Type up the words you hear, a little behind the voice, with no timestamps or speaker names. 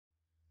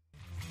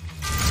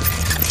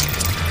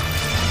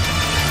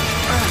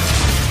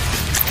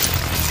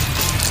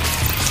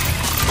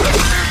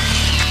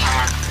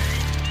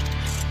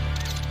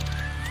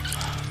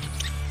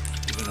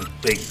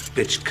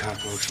bitch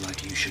cockroach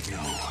like you should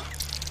know.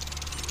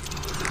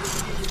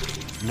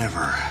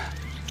 Never,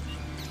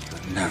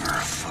 but never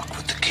fuck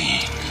with the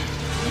king.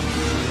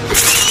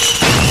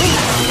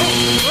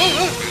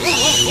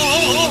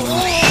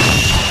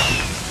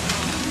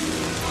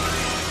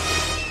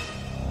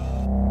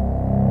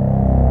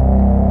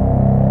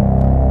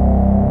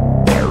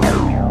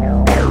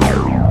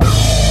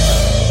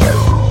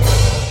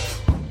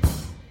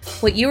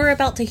 What you are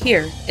about to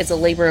hear is a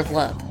labor of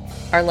love.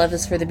 Our love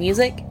is for the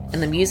music,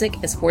 and the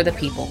music is for the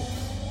people.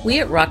 We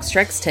at Rock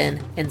Strikes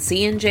 10 and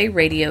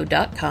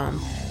CNJRadio.com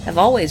have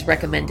always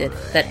recommended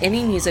that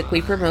any music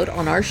we promote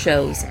on our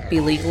shows be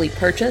legally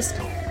purchased,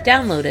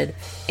 downloaded,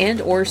 and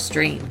or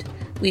streamed.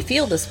 We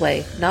feel this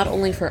way not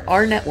only for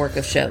our network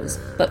of shows,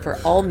 but for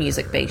all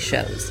music-based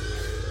shows.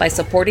 By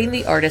supporting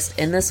the artist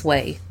in this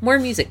way, more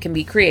music can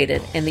be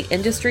created and the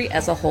industry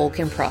as a whole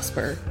can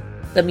prosper.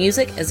 The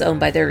music is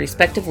owned by their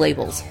respective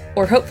labels,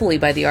 or hopefully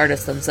by the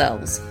artists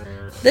themselves.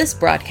 This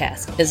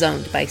broadcast is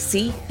owned by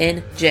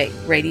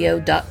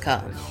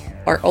CNJRadio.com.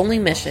 Our only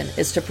mission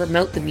is to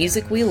promote the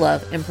music we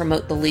love and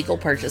promote the legal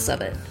purchase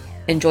of it.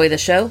 Enjoy the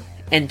show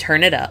and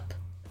turn it up.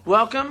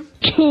 Welcome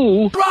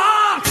to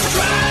Rock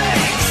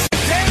Strikes!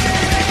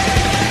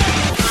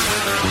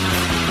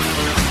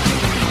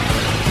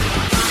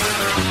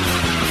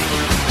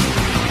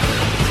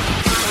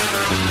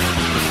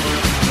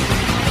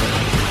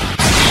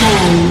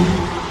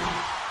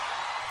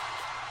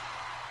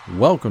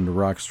 Welcome to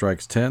Rock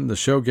Strikes 10, the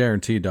show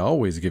guaranteed to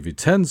always give you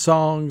 10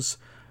 songs,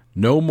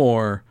 no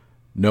more,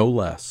 no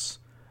less.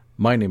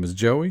 My name is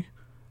Joey.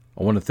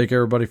 I want to thank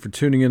everybody for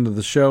tuning into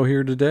the show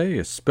here today,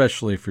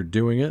 especially if you're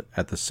doing it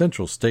at the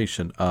central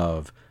station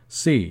of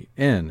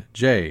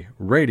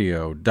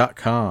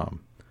CNJRadio.com.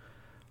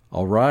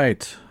 All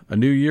right, a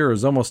new year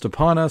is almost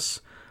upon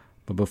us,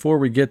 but before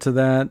we get to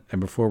that, and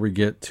before we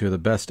get to the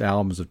best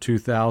albums of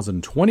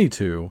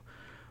 2022,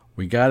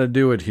 we got to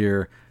do it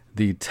here.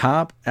 The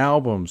top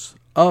albums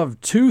of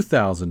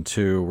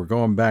 2002. We're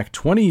going back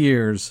 20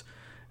 years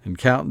and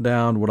counting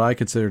down what I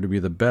consider to be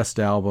the best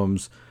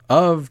albums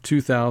of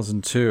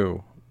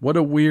 2002. What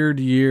a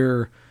weird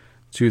year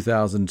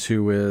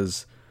 2002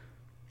 is.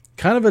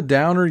 Kind of a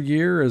downer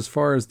year as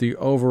far as the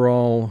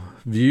overall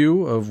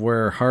view of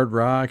where hard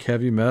rock,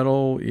 heavy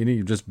metal,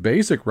 any just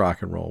basic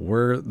rock and roll,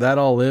 where that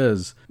all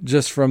is.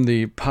 Just from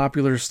the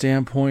popular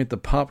standpoint, the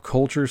pop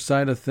culture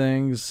side of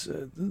things,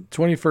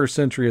 21st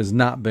century has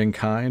not been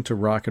kind to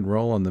rock and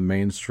roll on the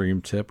mainstream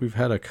tip. We've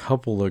had a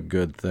couple of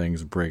good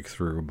things break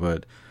through,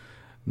 but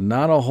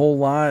not a whole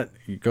lot.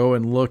 You go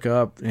and look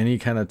up any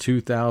kind of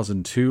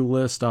 2002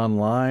 list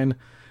online,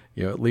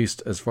 at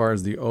least as far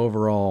as the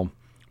overall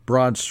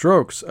broad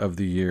strokes of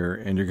the year,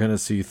 and you're going to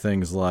see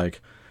things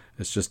like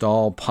it's just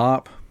all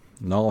pop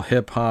and all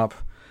hip-hop,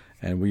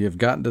 and we have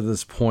gotten to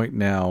this point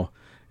now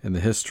in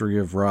the history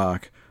of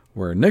rock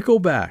where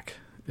Nickelback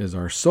is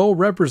our sole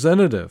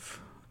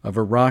representative of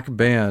a rock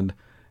band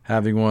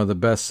having one of the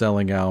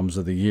best-selling albums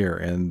of the year,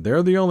 and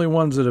they're the only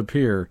ones that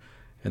appear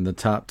in the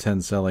top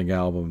 10 selling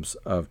albums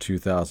of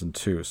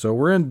 2002. So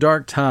we're in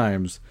dark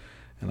times,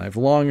 and I've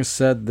long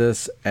said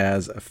this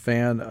as a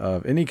fan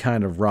of any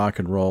kind of rock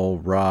and roll,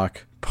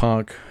 rock,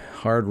 punk,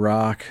 hard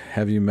rock,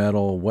 heavy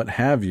metal, what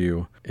have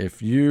you.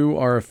 If you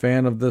are a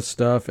fan of this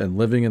stuff and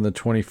living in the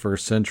 21st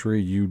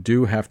century, you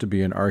do have to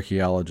be an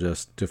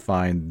archaeologist to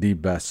find the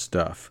best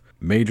stuff.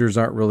 Majors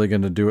aren't really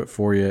going to do it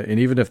for you, and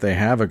even if they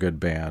have a good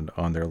band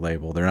on their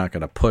label, they're not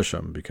going to push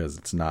them because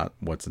it's not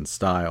what's in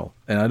style.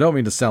 And I don't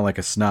mean to sound like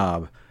a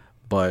snob,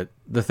 but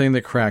the thing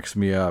that cracks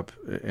me up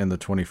in the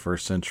 21st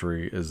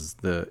century is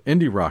the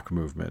indie rock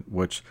movement,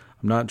 which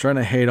I'm not trying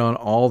to hate on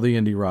all the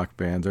indie rock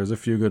bands. There's a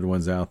few good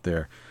ones out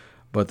there.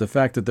 But the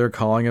fact that they're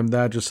calling them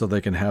that just so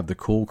they can have the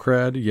cool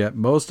cred, yet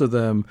most of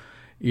them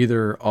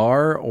either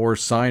are or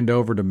signed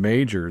over to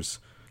majors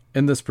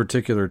in this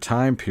particular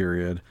time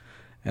period.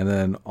 And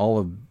then all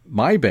of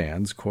my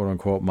bands, quote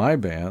unquote, my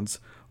bands,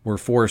 were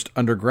forced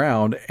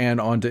underground and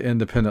onto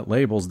independent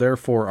labels.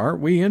 Therefore,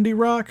 aren't we indie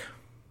rock?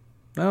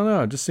 I don't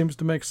know. It just seems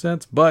to make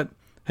sense. But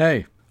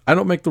hey, I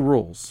don't make the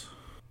rules.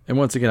 And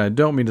once again, I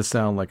don't mean to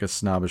sound like a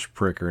snobbish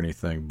prick or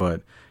anything,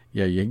 but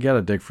yeah, you got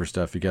to dig for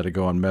stuff. You got to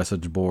go on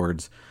message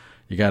boards.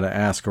 You got to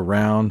ask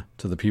around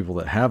to the people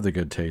that have the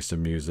good taste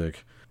in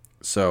music.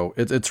 So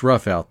it's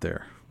rough out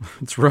there.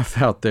 It's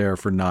rough out there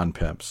for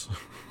non-pimps.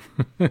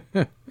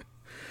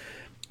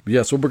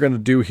 Yes, what we're going to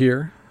do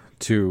here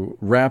to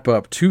wrap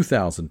up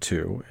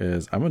 2002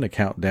 is I'm going to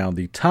count down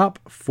the top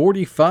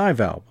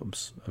 45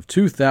 albums of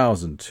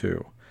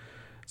 2002.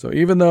 So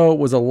even though it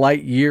was a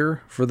light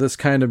year for this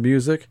kind of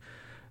music,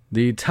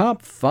 the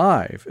top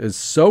 5 is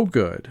so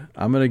good,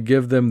 I'm going to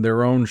give them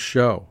their own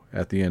show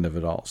at the end of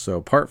it all.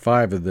 So part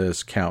 5 of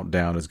this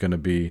countdown is going to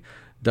be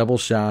double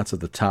shots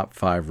of the top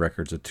 5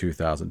 records of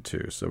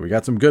 2002. So we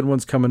got some good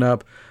ones coming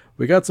up.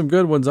 We got some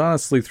good ones,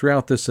 honestly,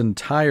 throughout this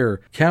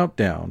entire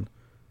countdown.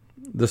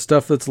 The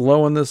stuff that's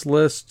low on this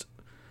list,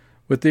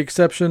 with the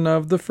exception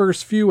of the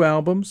first few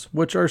albums,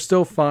 which are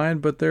still fine,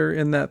 but they're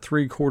in that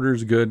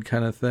 3/4 good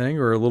kind of thing,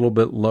 or a little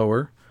bit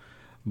lower.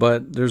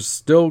 but there's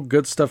still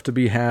good stuff to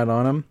be had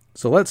on them.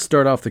 So let's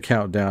start off the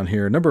countdown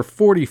here. Number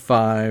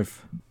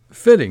 45,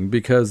 fitting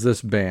because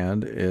this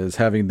band is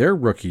having their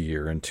rookie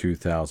year in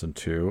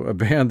 2002, a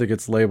band that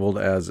gets labeled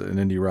as an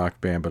indie rock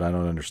band, but I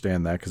don't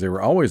understand that because they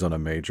were always on a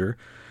major.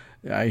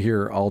 I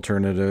hear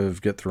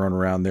alternative get thrown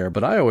around there,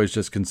 but I always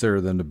just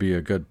consider them to be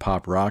a good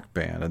pop rock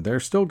band, and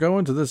they're still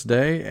going to this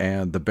day,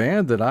 and the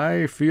band that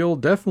I feel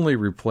definitely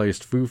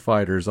replaced Foo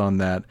Fighters on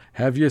that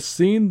 "have you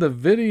seen the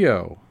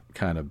video"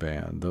 kind of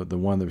band, the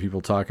one that people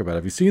talk about.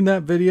 Have you seen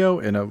that video?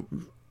 In a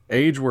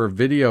age where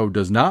video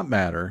does not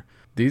matter,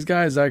 these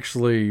guys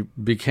actually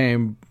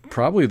became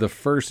probably the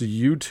first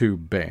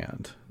YouTube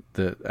band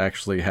that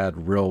actually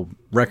had real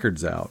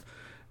records out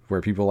where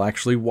people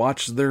actually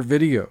watched their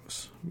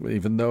videos,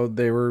 even though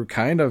they were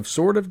kind of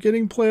sort of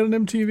getting played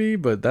on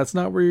MTV, but that's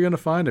not where you're going to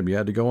find them. You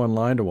had to go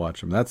online to watch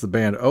them. That's the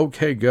band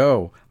OK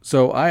Go.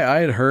 So I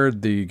had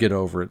heard the Get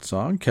Over It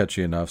song,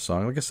 catchy enough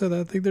song. Like I said,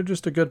 I think they're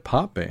just a good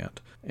pop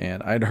band.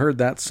 And I'd heard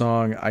that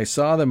song. I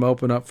saw them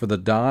open up for the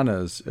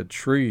Donnas at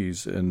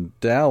Trees in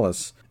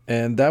Dallas,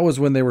 and that was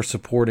when they were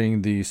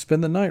supporting the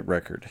Spend the Night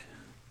record.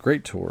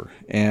 Great tour.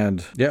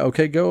 And yeah,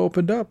 OK Go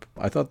opened up.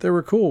 I thought they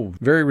were cool.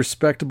 Very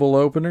respectable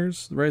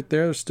openers right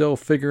there. They're still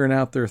figuring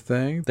out their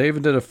thing. They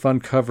even did a fun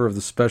cover of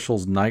the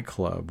Specials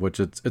Nightclub, which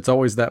it's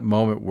always that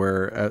moment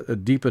where a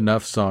deep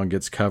enough song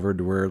gets covered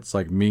where it's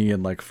like me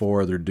and like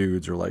four other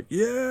dudes are like,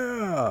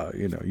 yeah,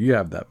 you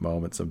have that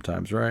moment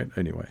sometimes, right?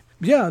 Anyway.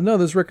 Yeah, no,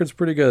 this record's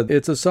pretty good.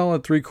 It's a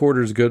solid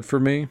 3/4 good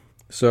for me.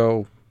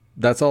 So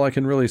that's all I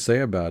can really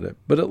say about it.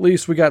 But at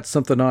least we got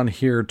something on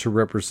here to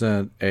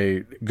represent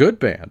a good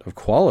band of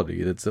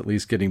quality that's at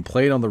least getting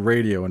played on the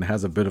radio and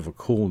has a bit of a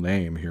cool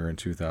name here in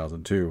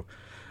 2002.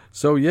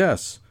 So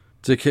yes,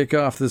 to kick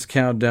off this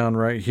countdown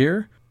right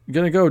here, I'm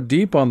going to go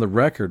deep on the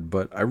record,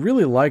 but I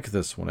really like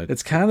this one.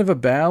 It's kind of a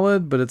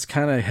ballad, but it's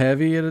kind of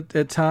heavy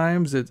at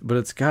times, but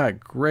it's got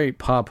great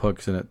pop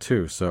hooks in it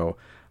too. So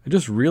I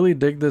just really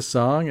dig this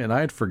song, and I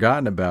had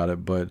forgotten about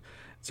it, but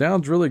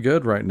sounds really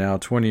good right now,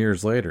 20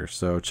 years later.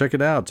 So check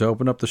it out to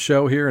open up the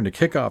show here and to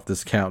kick off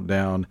this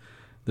countdown.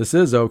 This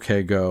is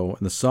OK Go,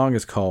 and the song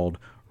is called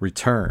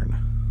Return.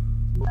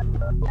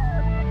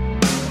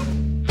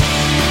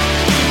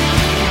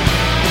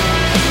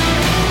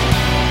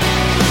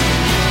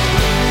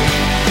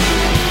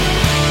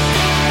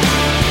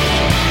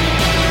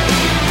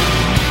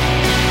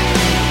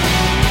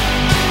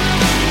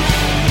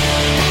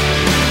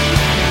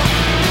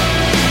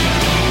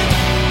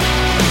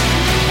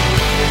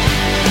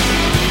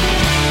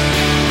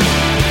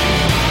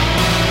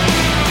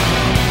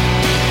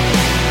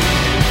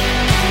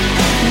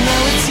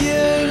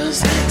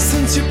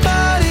 Your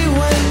body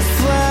went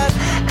flat,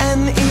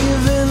 and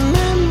even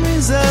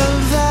memories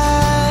of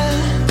that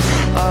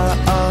are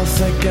all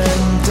thick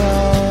and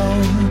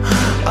dull,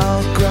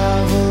 all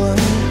gravel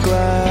and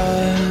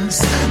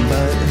glass.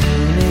 But who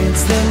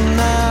needs them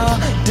now?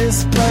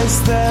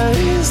 Displaced, they're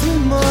easily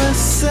more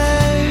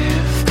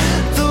safe.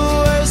 The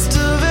worst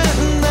of it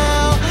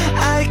now,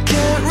 I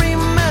can't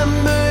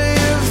remember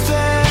your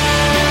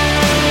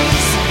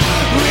face.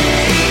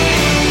 Return.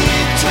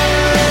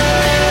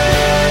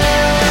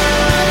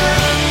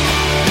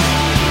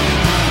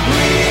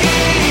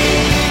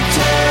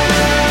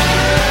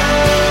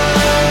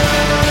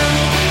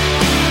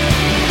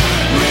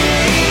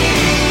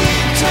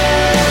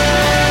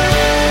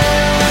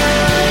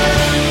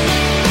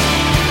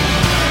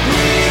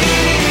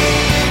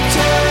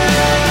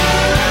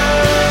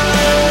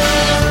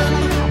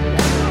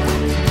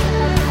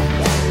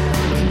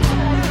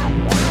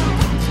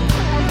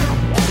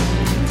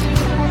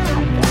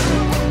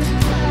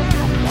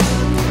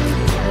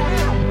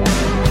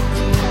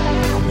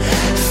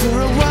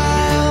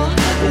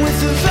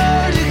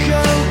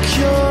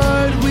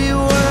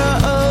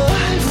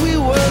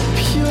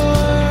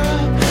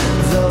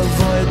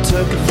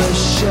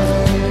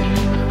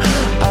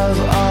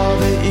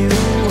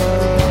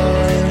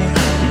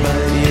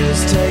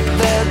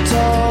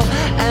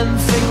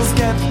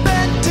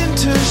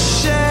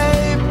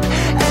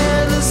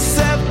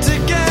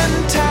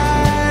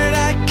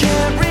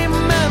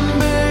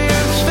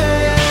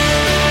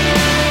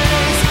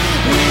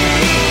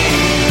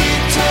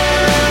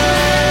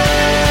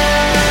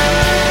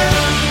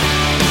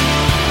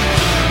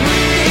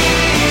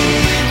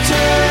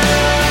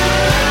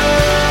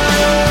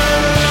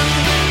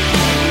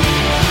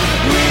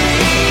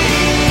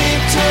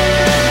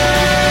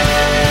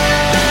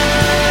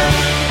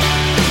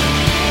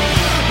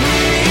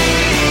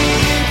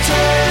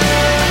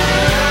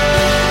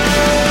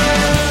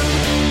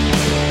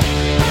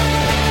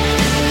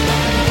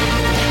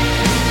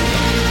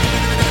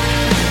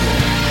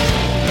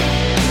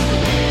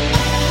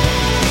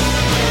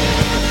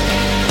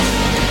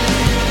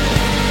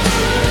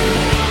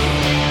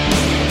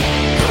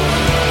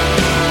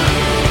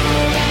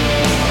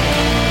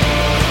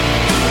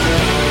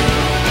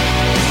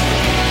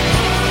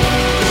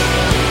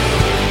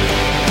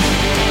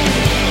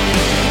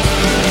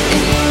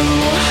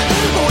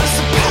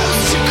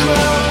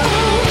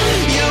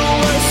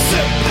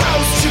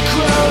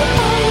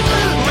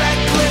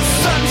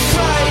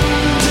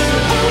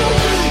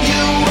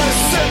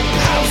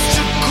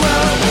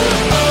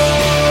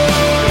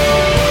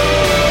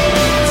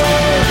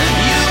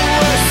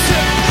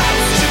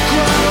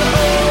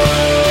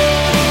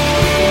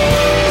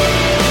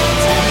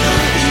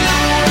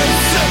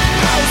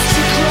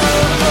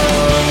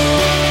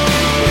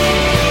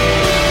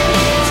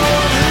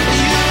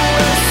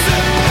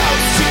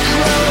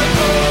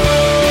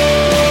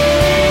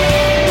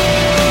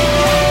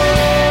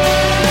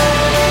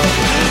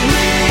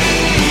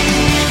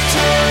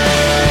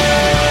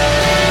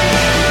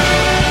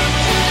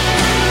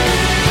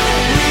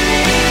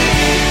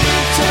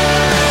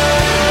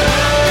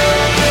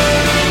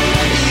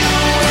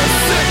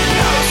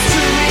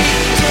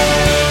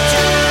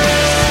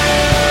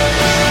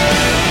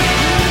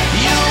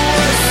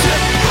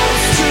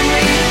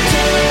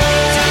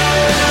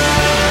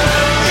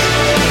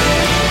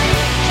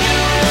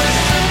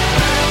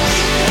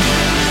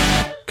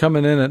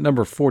 Coming in at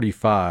number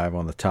 45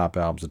 on the top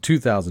albums, the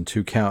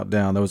 2002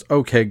 countdown, that was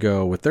OK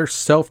Go with their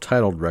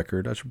self-titled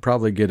record. I should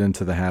probably get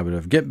into the habit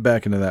of getting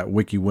back into that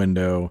wiki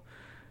window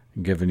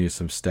and giving you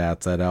some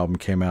stats. That album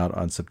came out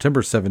on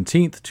September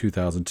 17th,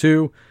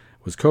 2002.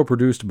 It was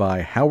co-produced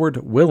by Howard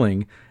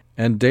Willing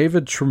and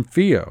David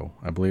Trumfillo.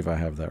 I believe I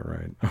have that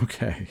right.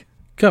 Okay.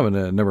 Coming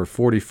in at number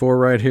 44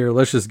 right here.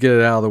 Let's just get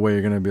it out of the way.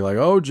 You're going to be like,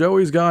 oh,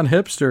 Joey's gone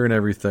hipster and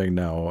everything.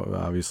 No,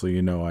 obviously,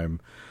 you know I'm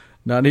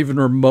not even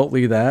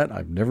remotely that.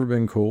 I've never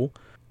been cool.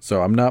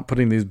 So I'm not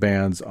putting these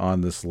bands on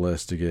this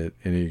list to get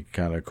any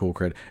kind of cool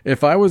credit.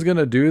 If I was going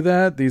to do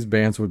that, these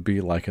bands would be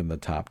like in the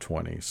top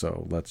 20.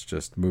 So let's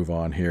just move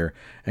on here.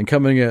 And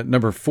coming in at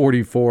number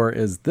 44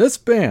 is this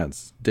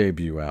band's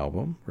debut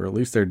album, or at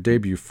least their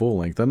debut full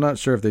length. I'm not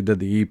sure if they did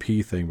the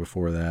EP thing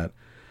before that,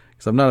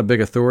 because I'm not a big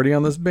authority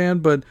on this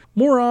band, but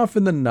more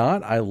often than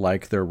not, I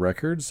like their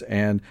records.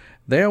 And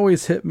they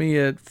always hit me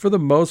at, for the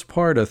most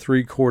part, a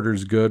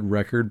 3/4 good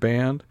record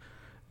band.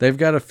 They've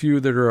got a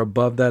few that are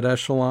above that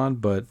echelon,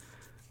 but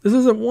this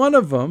isn't one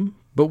of them.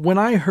 But when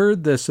I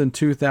heard this in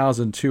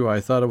 2002,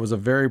 I thought it was a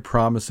very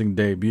promising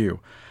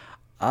debut.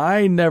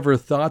 I never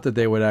thought that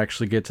they would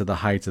actually get to the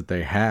heights that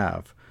they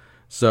have.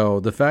 So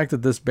the fact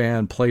that this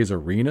band plays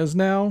arenas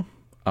now,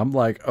 I'm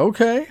like,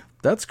 okay,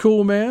 that's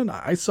cool, man.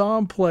 I saw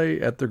them play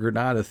at the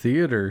Granada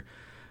Theater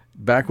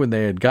back when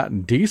they had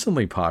gotten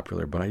decently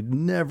popular, but I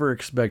never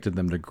expected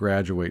them to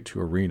graduate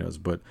to arenas.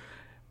 But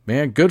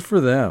man, good for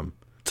them.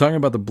 Talking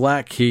about the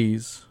Black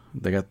Keys,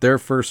 they got their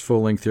first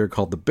full-length here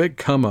called The Big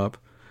Come Up,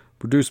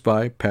 produced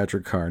by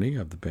Patrick Carney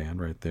of the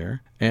band right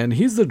there. And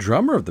he's the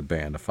drummer of the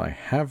band, if I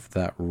have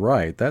that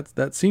right.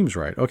 That seems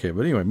right. Okay,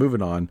 but anyway,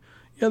 moving on.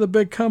 Yeah, The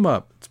Big Come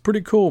Up. It's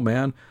pretty cool,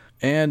 man.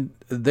 And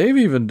they've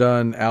even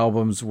done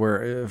albums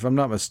where, if I'm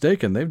not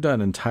mistaken, they've done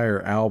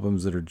entire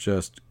albums that are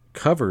just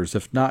covers,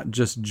 if not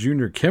just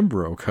Junior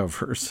Kimbrough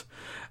covers.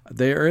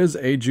 There is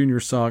a Junior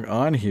song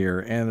on here,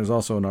 and there's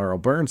also an R.L.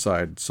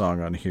 Burnside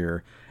song on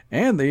here.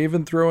 And they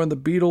even throw in the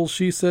Beatles'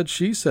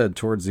 She Said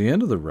towards the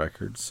end of the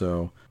record.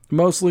 So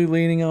mostly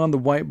leaning on the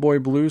white boy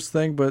blues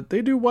thing, but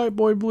they do white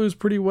boy blues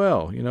pretty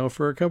well. You know,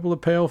 for a couple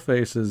of pale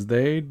faces,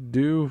 they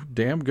do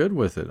damn good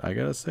with it, I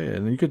gotta say it.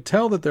 And you could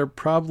tell that they're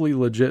probably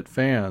legit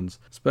fans,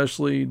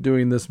 especially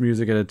doing this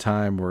music at a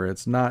time where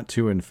it's not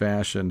too in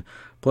fashion.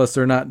 Plus,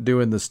 they're not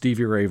doing the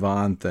Stevie Ray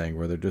Vaughan thing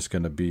where they're just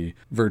going to be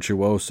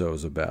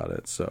virtuosos about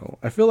it. So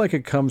I feel like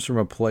it comes from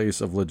a place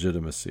of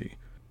legitimacy.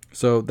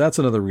 So that's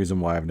another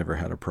reason why I've never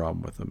had a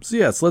problem with them. So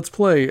yes, let's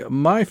play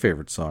my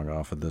favorite song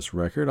off of this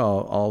record.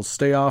 I'll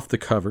stay off the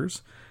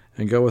covers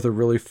and go with a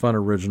really fun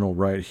original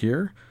right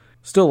here.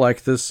 Still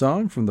like this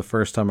song from the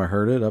first time I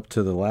heard it up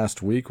to the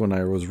last week when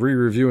I was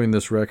re-reviewing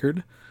this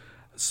record.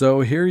 So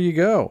here you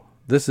go.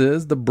 This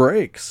is The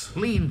Breaks.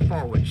 Lean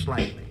forward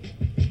slightly.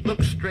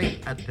 Look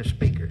straight at the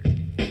speaker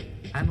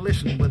and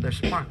listen with a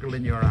sparkle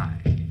in your eye,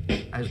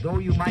 as though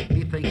you might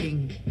be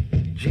thinking,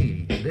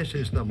 gee, this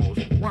is the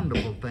most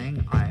wonderful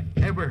thing I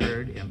ever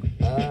heard in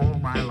all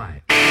my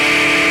life.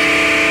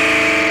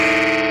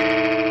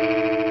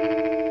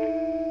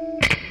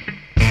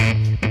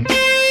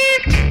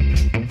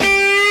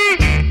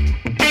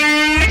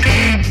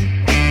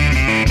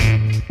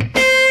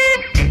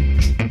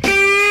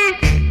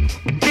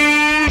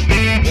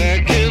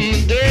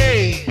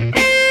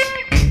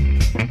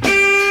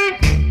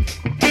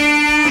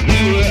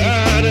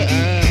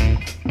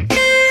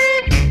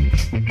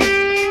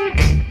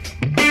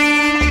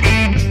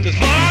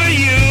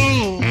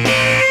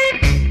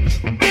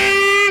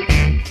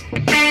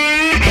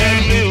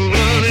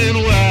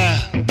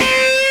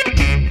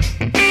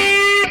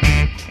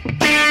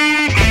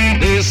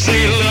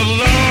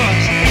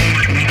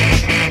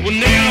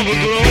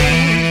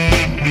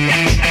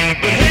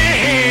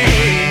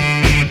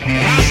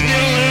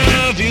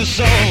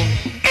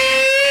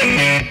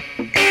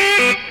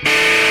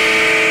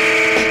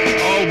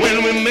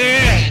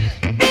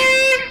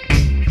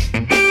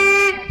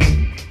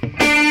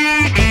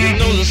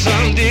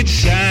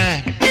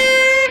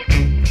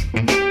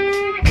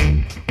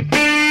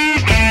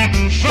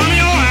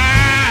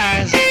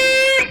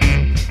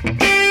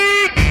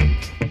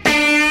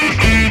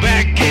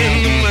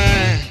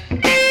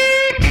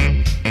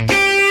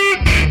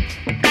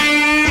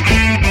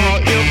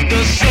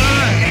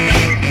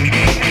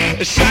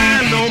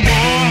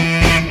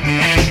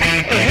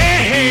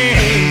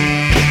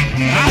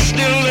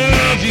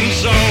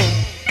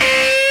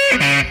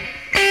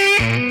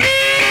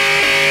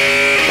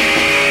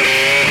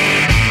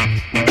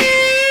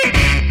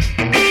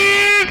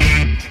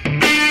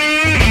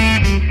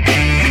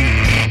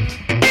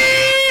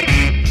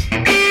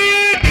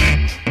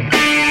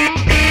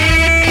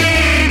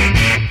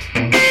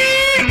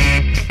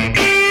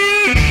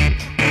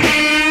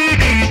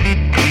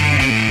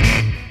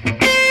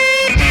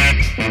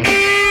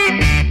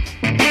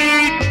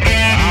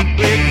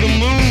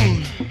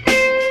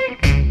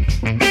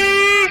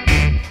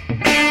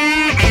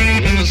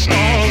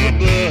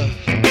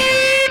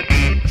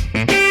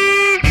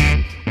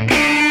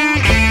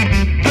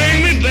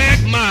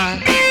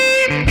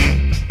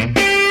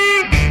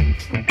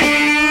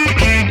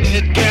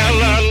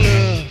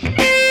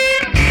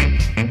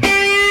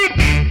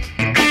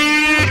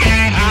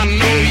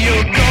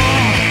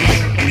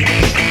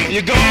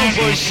 you're gone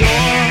for sure.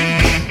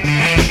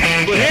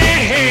 But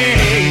hey, hey,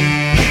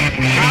 hey,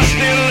 I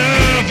still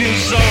love you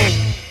so.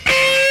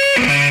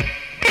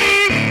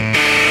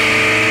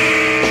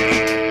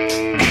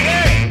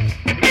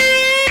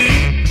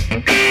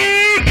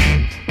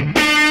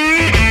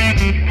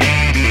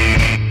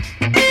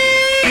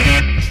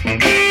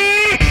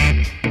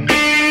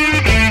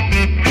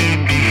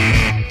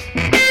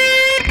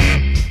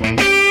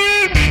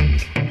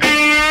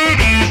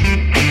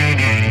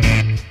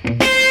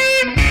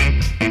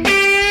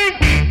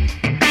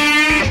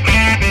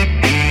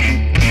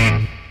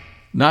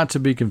 Not to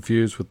be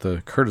confused with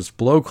the Curtis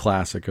Blow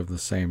classic of the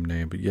same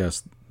name, but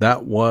yes,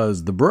 that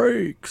was The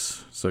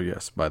Breaks. So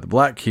yes, by the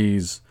Black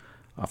Keys,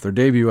 off their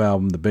debut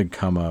album, The Big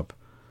Come Up.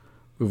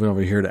 Moving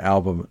over here to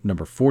album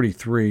number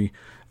 43.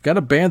 Got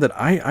a band that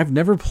I've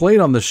never played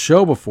on the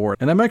show before,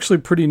 and I'm actually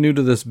pretty new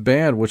to this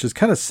band, which is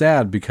kind of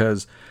sad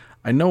because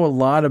I know a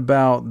lot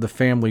about the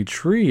family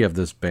tree of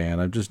this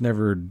band. I've just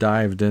never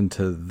dived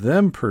into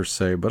them per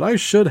se, but I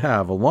should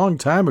have a long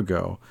time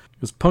ago.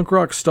 It's punk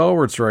rock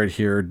stalwarts right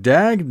here,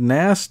 Dag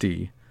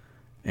Nasty.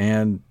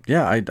 And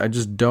yeah, I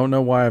just don't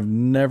know why I've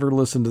never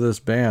listened to this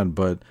band,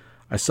 but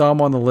I saw them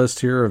on the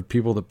list here of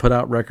people that put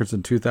out records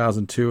in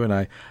 2002, and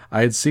I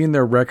had seen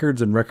their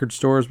records in record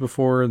stores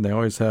before, and they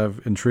always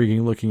have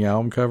intriguing looking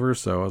album covers,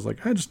 so I was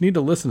like, I just need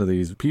to listen to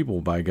these people,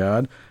 by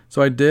God.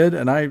 So I did,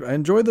 and I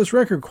enjoyed this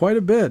record quite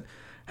a bit.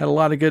 Had a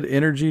lot of good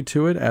energy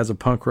to it, as a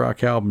punk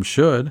rock album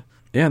should.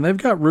 Yeah, and they've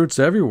got roots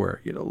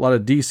everywhere. You know, a lot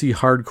of DC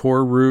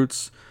hardcore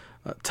roots,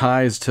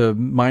 ties to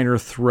Minor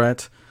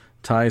Threat,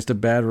 ties to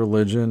Bad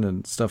Religion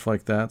and stuff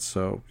like that.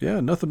 So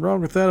yeah, nothing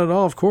wrong with that at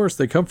all. Of course,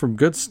 they come from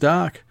good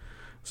stock.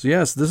 So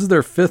yes, this is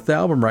their 5th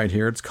album right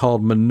here. It's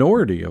called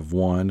Minority of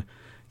One.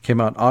 Came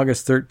out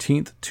August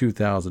 13th,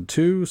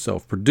 2002,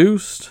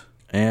 self-produced.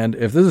 And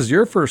if this is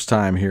your first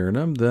time hearing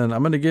them, then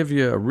I'm going to give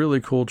you a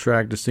really cool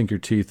track to sink your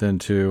teeth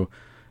into.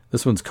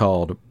 This one's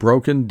called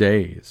Broken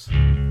Days.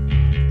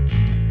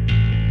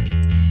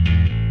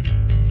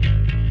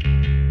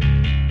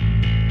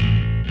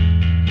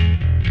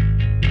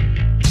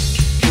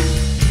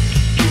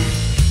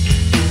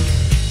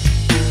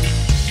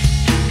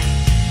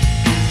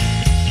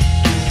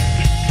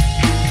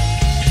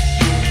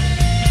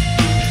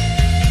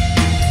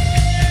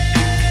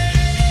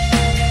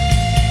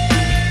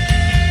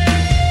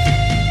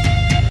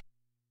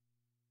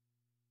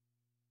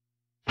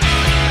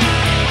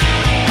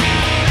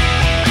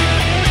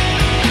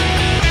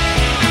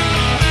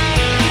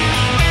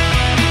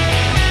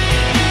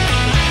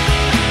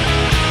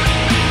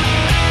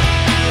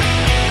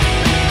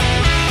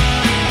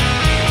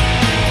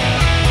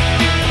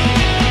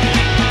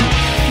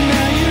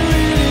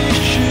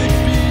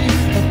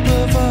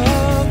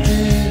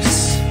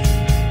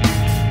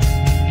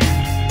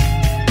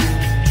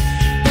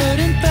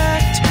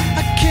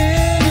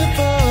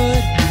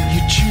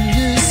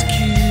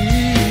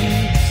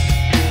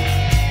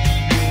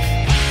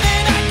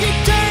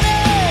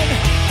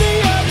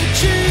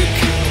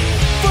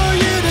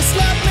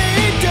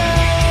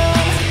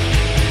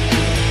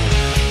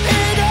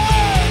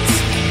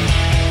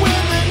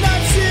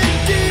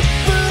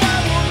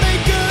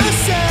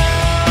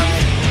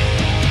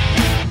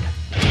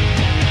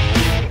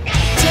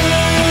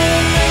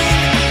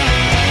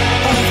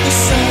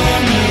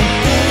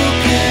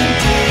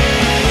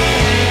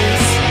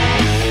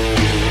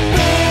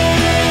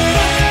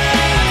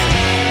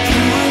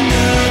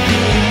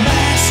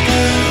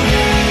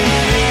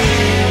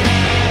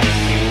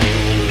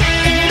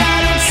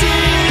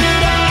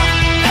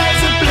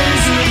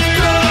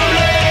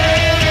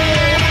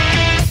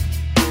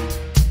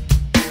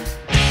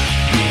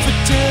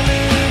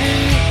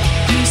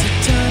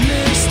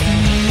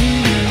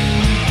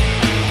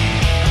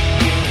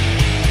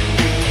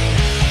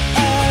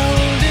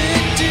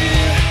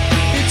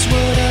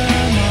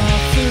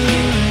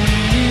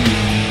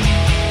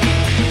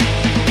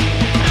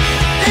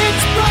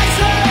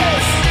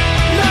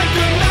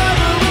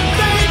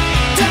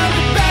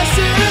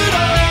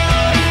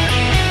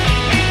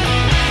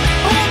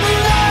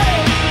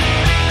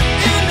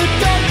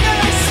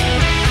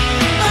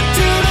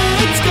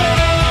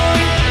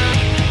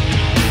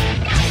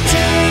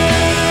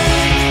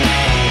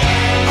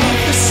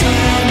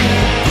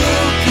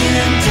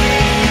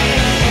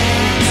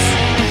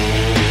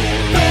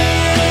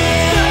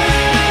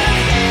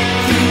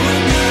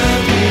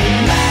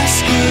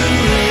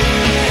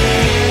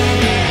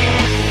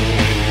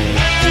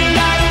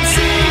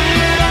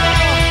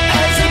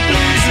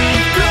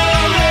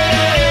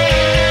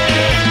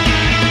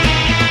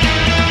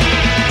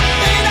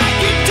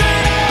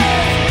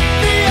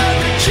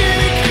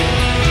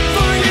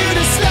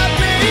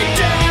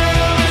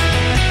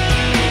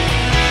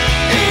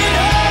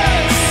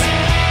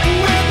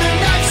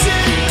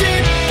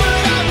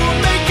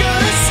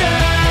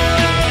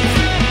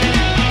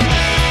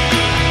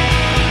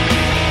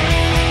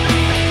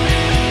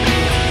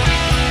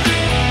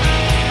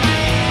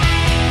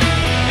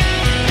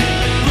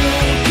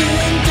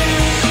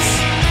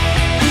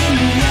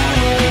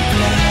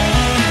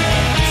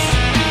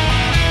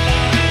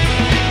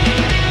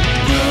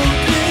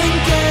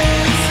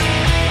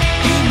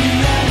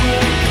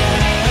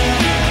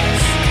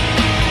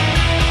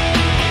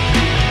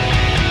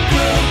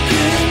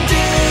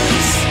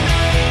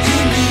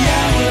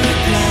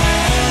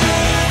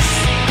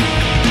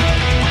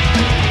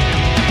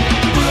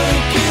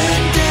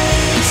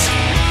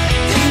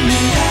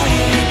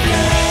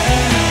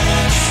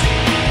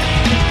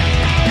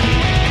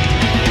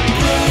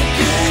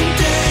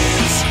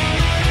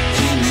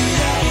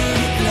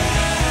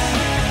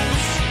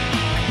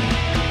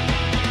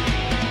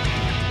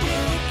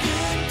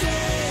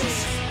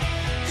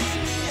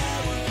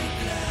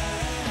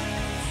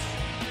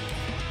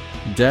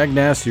 Dag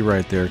Nasty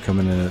right there,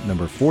 coming in at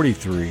number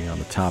 43 on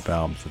the top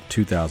albums of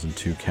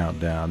 2002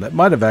 Countdown. That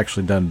might have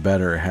actually done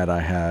better had I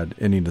had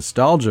any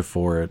nostalgia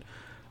for it,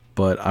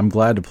 but I'm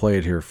glad to play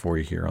it here for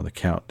you here on the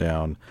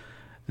Countdown.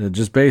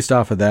 Just based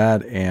off of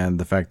that and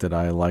the fact that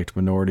I liked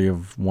Minority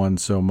of One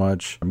so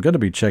much, I'm going to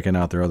be checking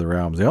out their other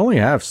albums. They only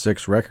have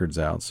 6 records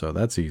out, so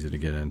that's easy to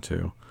get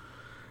into.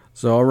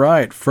 So, all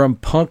right, from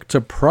punk to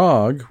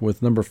prog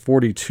with number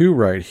 42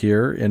 right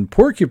here in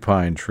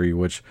Porcupine Tree,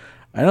 which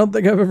I don't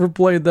think I've ever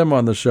played them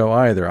on the show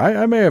either.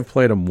 I may have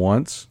played them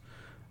once,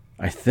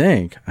 I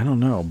think. I don't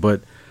know,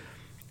 but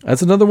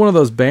that's another one of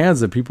those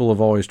bands that people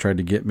have always tried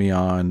to get me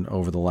on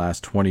over the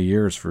last 20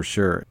 years for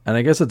sure. And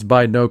I guess it's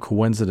by no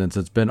coincidence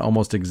it's been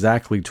almost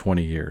exactly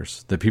 20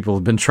 years that people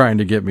have been trying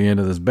to get me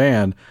into this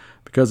band,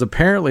 because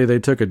apparently they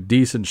took a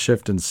decent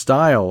shift in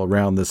style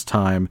around this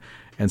time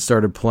and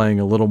started playing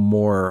a little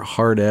more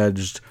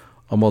hard-edged,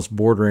 almost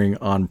bordering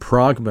on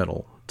prog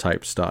metal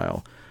type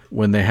style,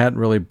 when they hadn't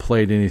really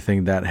played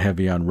anything that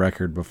heavy on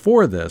record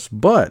before this.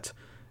 But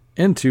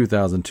in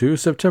 2002,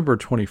 September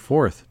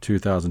 24th,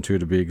 2002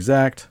 to be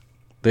exact,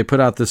 they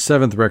put out this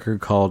 7th record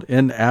called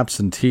In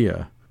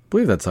Absentia. I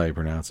believe that's how you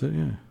pronounce it,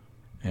 yeah.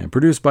 And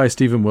produced by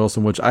Steven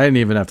Wilson, which I didn't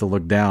even have to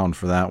look down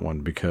for that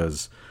one,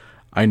 because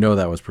I know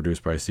that was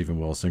produced by Steven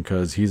Wilson,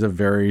 because he's a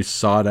very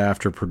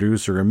sought-after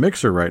producer and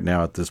mixer right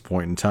now at this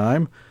point in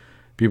time.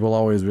 People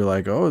always be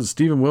like, oh, is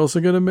Steven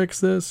Wilson going to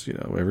mix this? You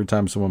know, every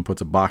time someone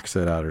puts a box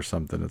set out or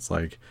something, it's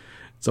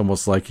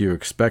almost like you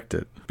expect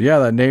it. But yeah,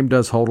 that name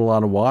does hold a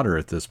lot of water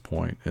at this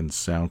point in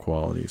sound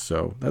quality,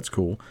 so that's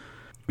cool.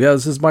 Yeah,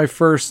 this is my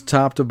first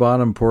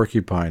top-to-bottom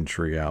Porcupine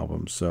Tree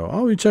album, so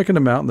I'll be checking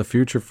them out in the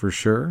future for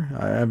sure.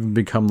 I haven't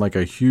become like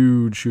a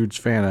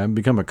huge fan. I haven't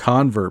become a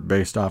convert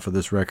based off of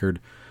this record,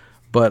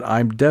 but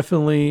I'm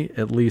definitely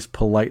at least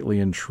politely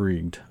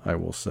intrigued, I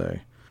will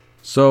say.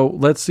 So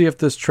let's see if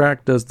this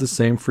track does the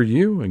same for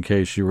you, in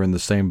case you were in the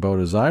same boat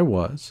as I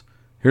was.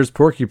 Here's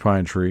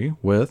Porcupine Tree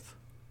with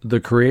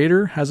The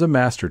Creator Has a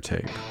Master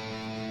Tape.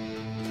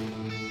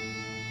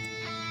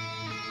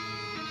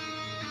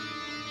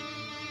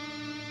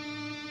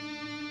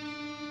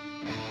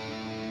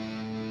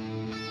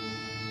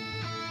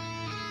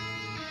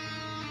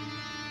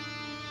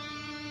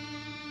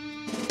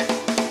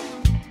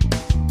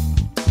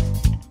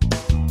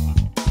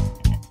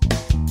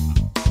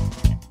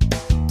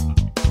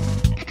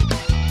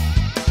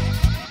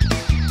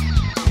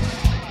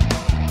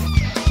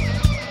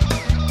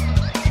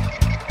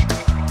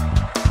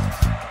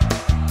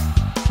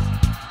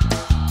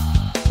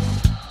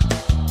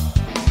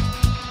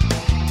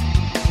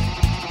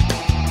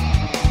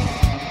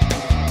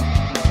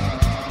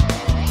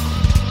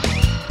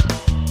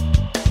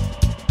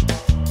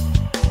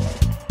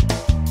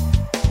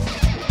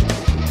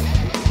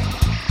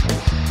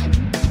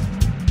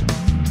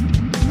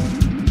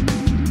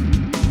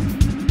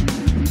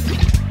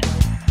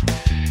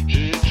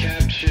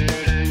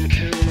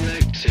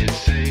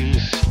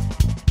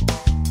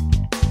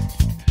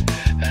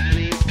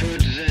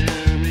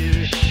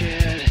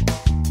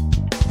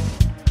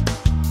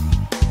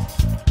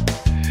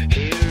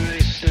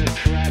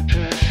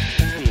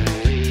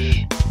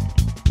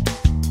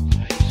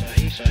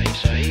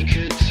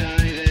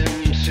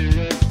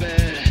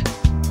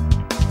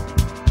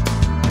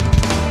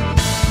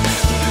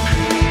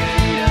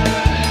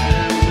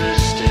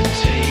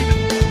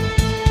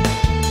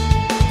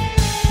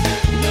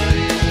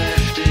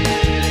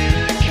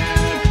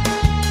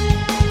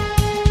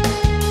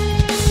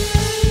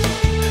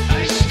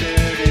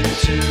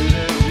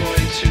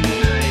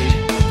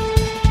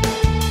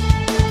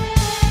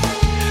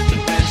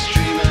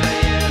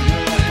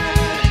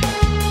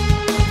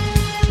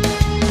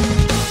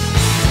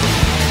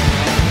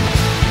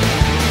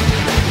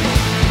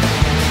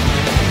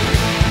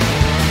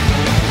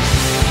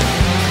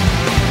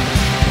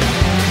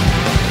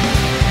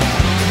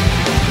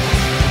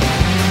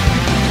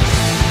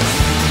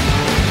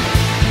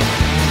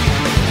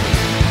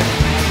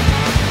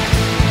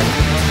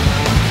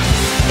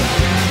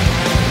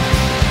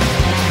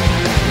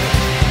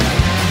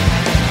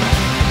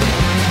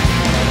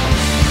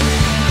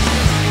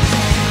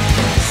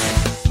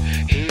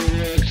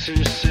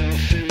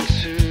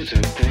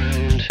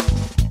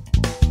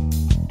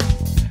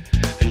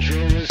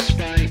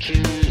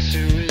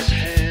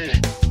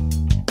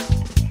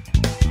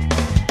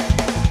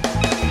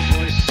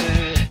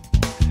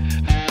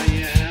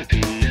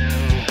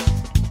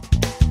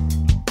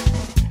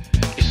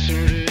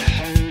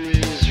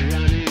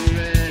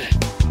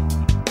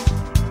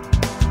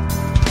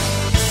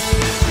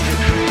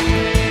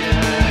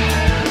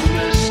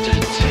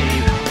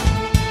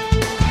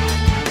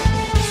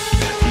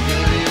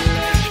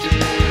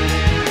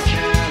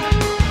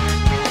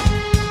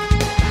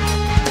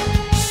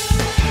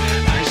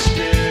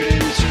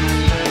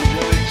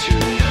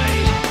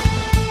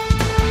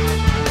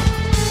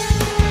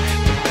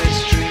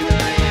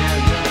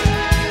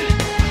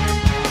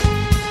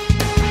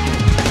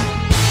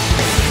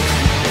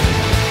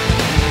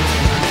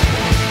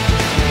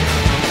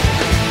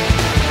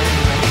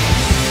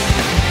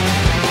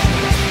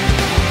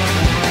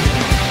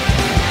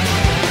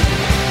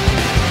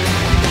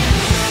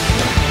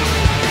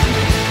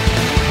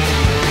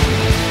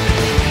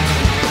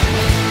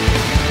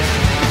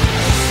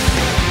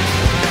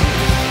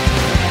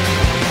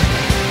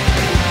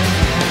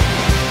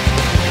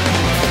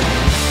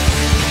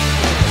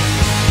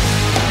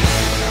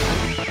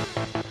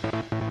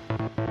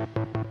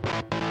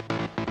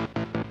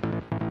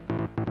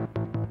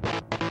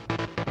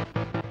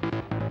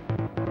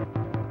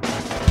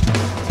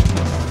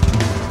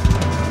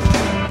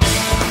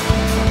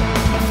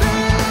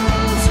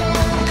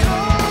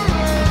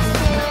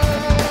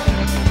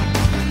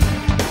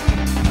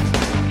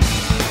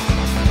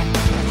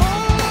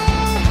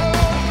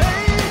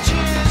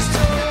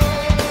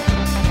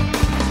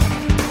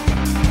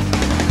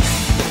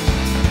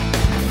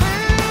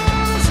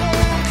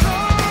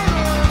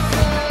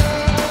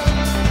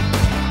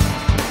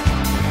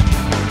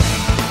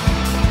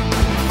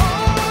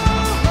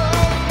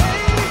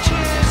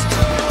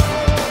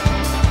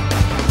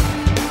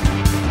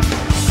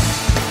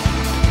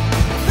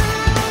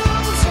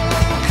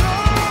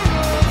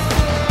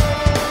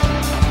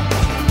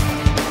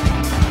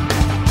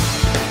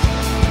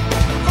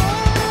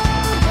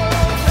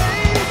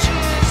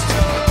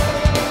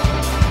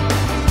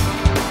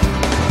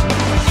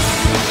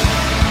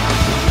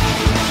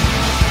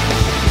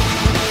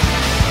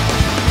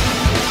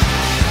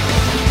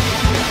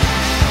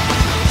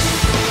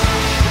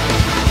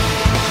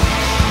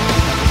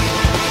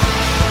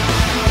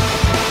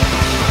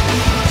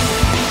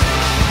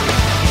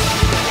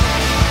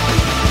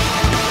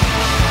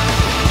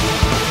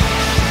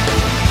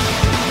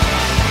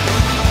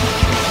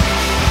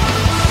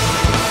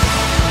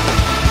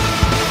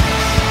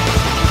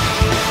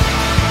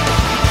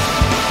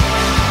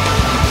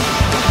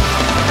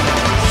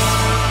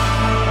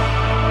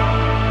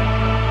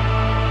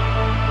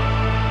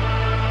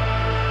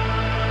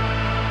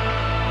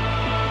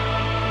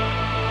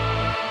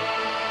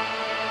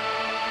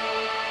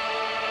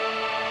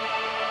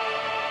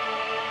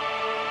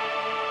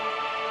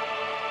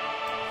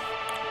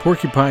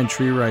 Porcupine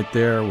Tree right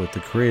there with the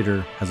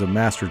creator has a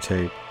master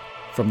tape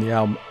from the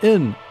album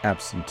In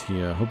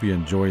Absentia. Hope you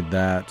enjoyed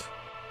that.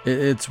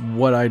 It's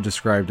what I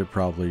described it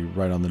probably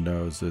right on the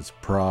nose. It's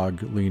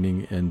prog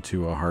leaning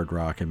into a hard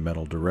rock and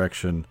metal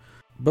direction.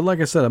 But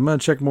like I said, I'm going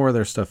to check more of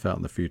their stuff out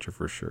in the future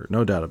for sure.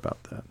 No doubt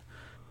about that.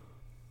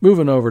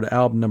 Moving over to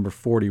album number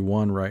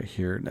 41 right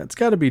here. Now, it's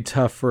got to be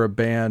tough for a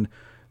band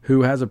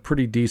who has a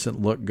pretty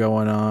decent look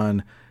going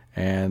on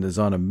and is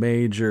on a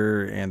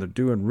major and they're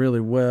doing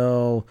really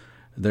well.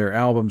 Their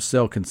albums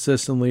sell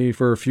consistently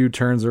for a few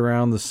turns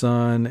around the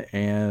sun,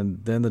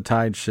 and then the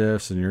tide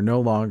shifts and you're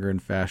no longer in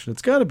fashion.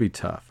 It's got to be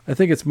tough. I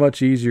think it's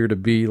much easier to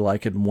be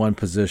like in one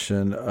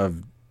position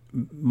of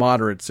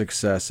moderate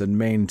success and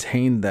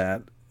maintain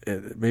that,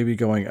 maybe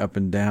going up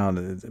and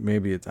down.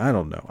 Maybe it's, I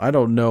don't know. I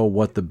don't know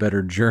what the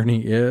better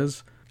journey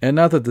is. And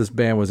not that this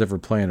band was ever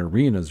playing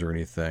arenas or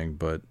anything,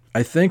 but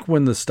I think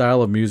when the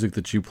style of music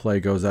that you play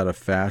goes out of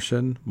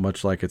fashion,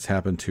 much like it's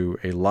happened to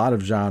a lot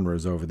of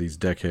genres over these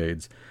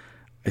decades,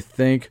 I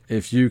think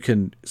if you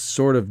can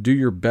sort of do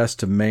your best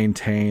to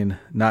maintain,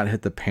 not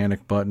hit the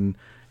panic button,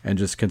 and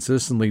just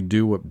consistently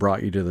do what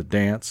brought you to the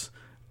dance,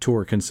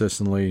 tour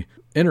consistently,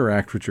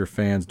 interact with your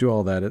fans, do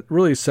all that, it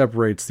really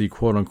separates the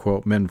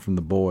quote-unquote men from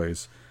the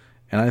boys.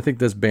 And I think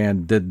this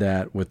band did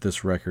that with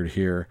this record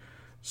here.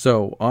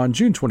 So on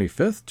June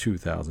 25th,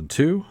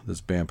 2002,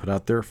 this band put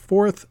out their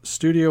fourth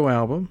studio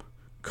album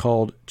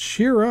called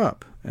Cheer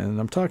Up. And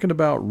I'm talking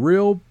about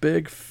Real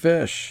Big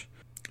Fish.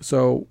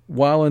 So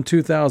while in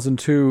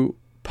 2002,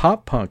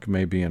 pop punk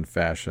may be in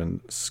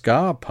fashion,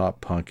 ska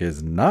pop punk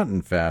is not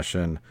in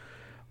fashion.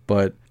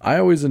 But I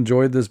always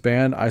enjoyed this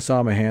band. I saw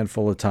them a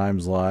handful of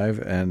times live,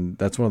 and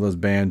that's one of those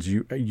bands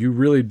you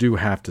really do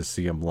have to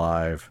see them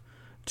live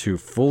to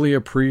fully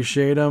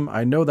appreciate them.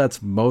 I know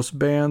that's most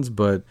bands,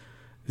 but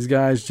these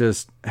guys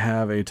just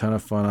have a ton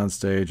of fun on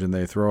stage, and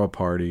they throw a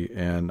party,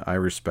 and I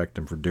respect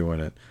them for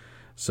doing it.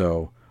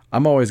 So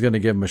I'm always going to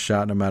give them a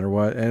shot no matter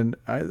what. And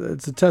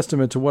it's a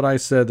testament to what I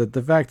said, that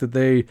the fact that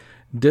they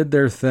did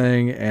their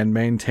thing and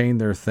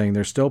maintained their thing,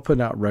 they're still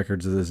putting out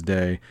records to this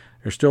day.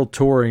 They're still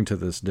touring to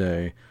this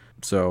day.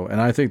 So, and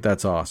I think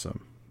that's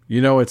awesome.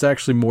 You know, it's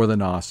actually more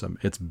than awesome.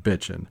 It's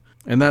bitchin'.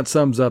 And that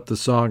sums up the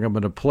song I'm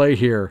going to play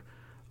here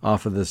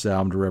off of this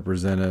album to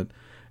represent it.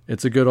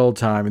 It's a good old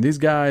time. And these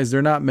guys,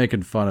 they're not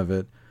making fun of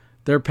it.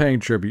 They're paying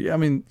tribute. I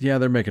mean, yeah,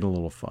 they're making a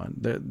little fun.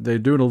 They're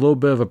doing a little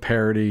bit of a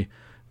parody,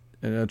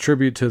 a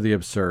tribute to the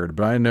absurd,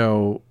 but I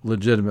know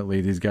legitimately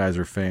these guys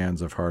are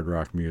fans of hard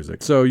rock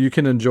music. So you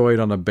can enjoy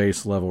it on a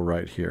base level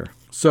right here.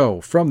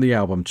 So from the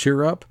album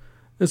Cheer Up,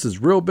 this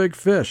is Real Big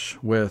Fish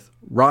with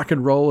Rock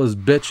and Roll is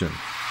Bitchin'.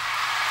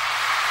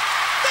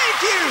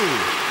 Thank you.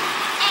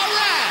 All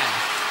right.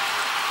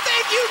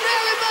 Thank you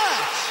very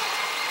much.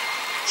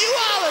 You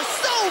all are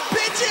so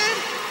bitchin'.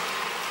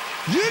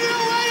 You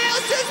know what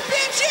else is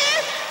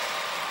bitchin'?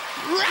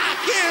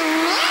 Rock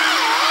and roll.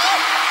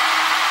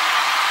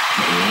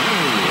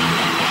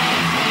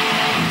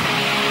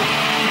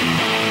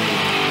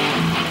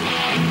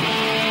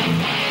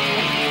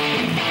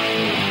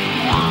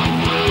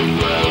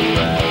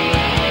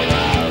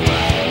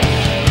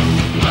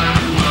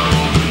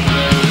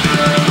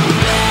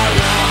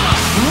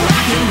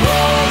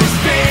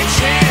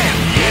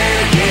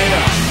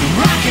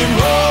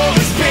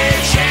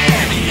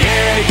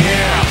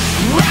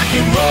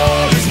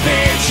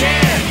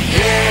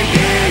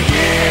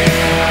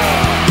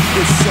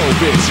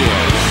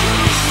 Bitchin'.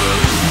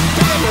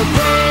 Baby,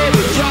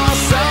 baby, you're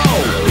so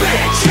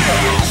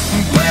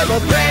bitchin'.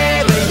 Baby,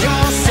 baby,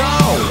 you're so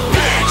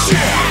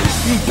bitchin'.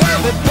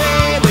 Baby,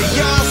 baby,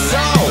 you're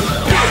so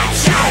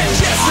bitchin'.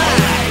 Just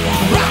like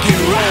rock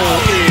and roll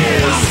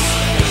is.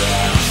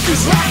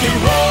 'Cause rock and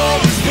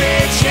roll is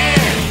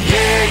bitchin'.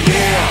 Yeah,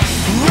 yeah.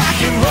 Rock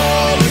and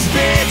roll is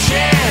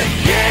bitchin'.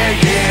 Yeah,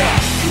 yeah.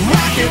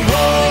 Rock and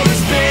roll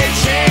is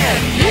bitchin'.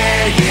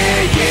 Yeah,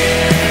 yeah,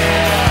 yeah.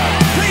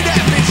 Play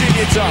that bitchin'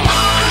 guitar.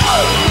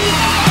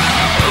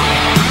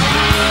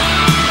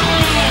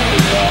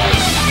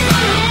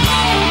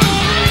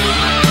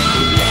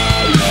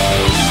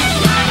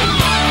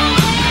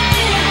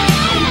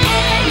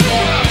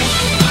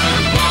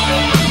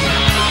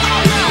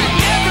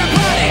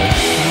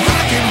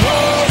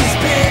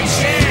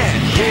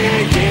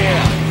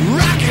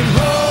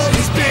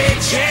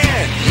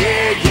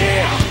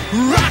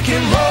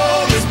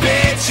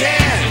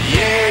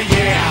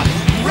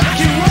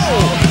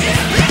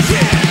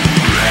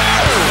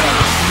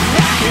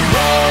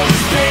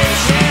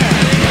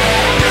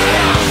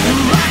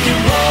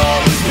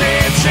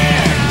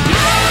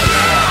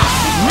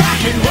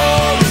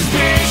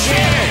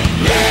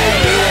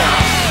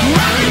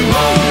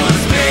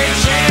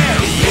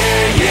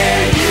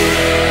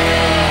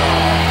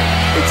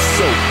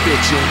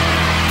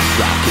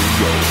 Rock and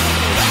roll.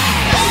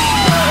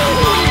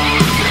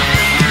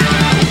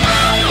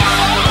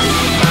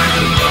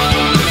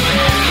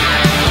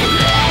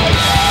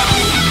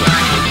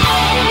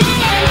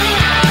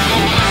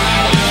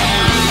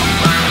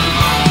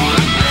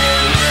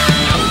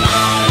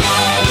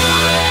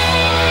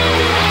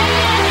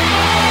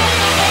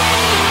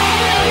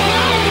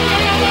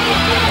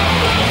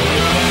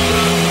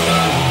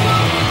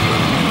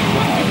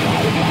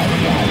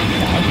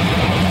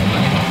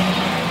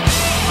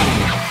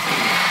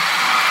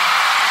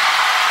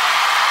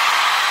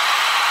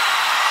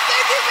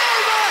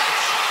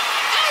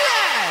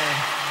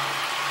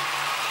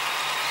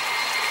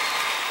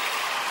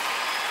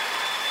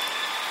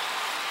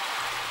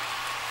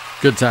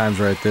 Good times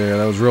right there.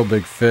 That was Real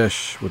Big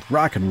Fish with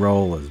Rock and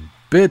Roll is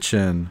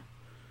Bitchin'.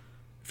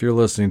 If you're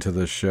listening to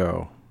this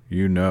show,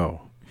 you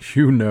know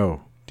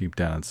deep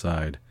down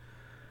inside,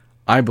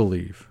 I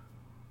believe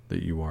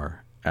that you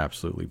are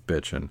absolutely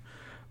bitchin'.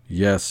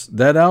 Yes,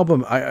 that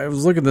album, I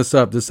was looking this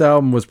up. This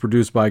album was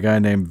produced by a guy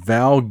named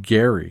Val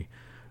Gary,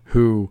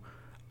 who,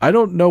 I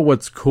don't know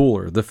what's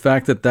cooler. The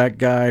fact that that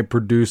guy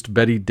produced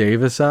Betty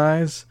Davis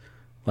Eyes,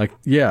 like,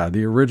 yeah,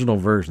 the original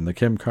version, the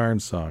Kim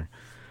Carnes song.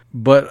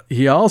 But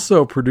he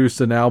also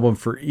produced an album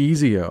for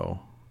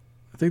Easy-O.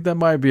 I think that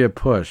might be a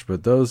push,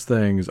 but those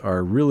things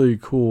are really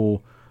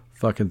cool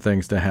fucking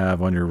things to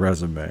have on your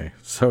resume.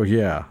 So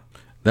yeah,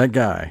 that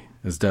guy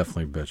is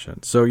definitely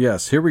bitchin'. So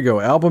yes, here we go.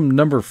 Album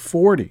number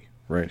 40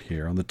 right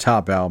here on the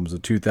top albums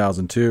of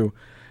 2002.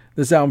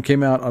 This album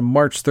came out on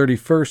March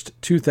 31st,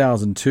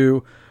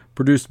 2002,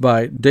 produced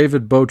by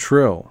David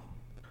Bottrill,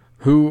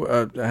 who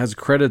has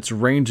credits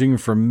ranging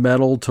from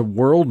metal to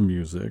world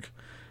music.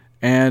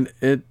 And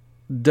it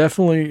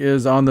definitely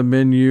is on the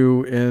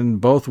menu in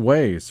both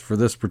ways for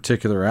this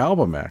particular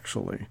album,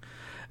 actually.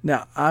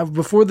 Now,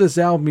 before this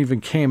album even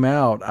came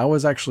out, I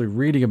was actually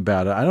reading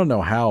about it. I don't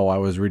know how I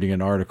was reading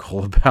an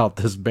article about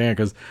this band,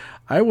 because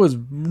I was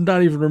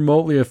not even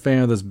remotely a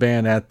fan of this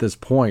band at this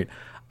point.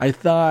 I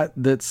thought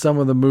that some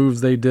of the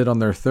moves they did on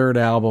their third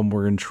album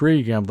were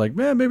intriguing. I'm like,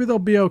 man, maybe they'll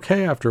be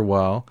okay after a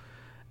while.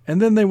 And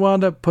then they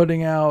wound up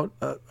putting out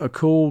a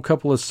cool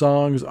couple of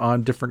songs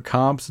on different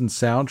comps and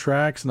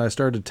soundtracks, and I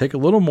started to take a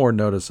little more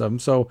notice of them.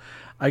 So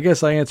I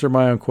guess I answered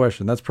my own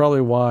question. That's probably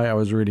why I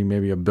was reading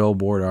maybe a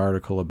Billboard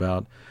article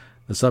about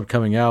this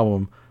upcoming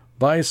album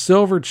by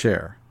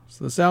Silverchair.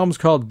 So this album's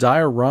called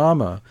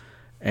Diorama,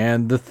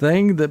 and the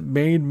thing that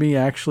made me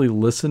actually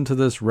listen to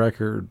this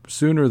record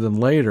sooner than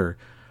later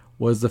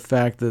was the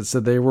fact that it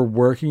said they were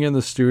working in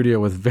the studio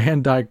with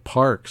Van Dyke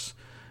Parks,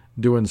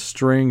 doing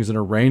strings and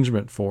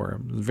arrangement for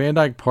him. Van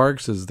Dyke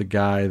Parks is the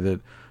guy that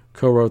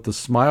co-wrote the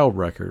Smile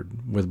record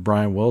with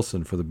Brian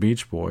Wilson for the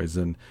Beach Boys,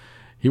 and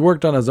he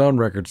worked on his own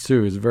records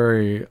too. He's a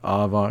very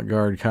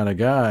avant-garde kind of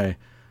guy,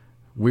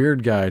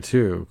 weird guy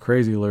too,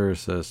 crazy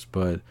lyricist.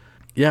 But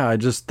yeah, I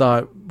just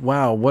thought,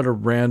 wow, what a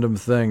random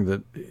thing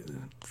that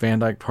Van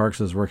Dyke Parks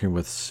is working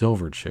with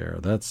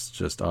Silverchair. That's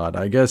just odd.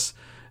 I guess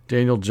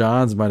Daniel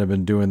Johns might have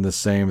been doing the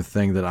same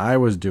thing that I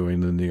was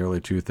doing in the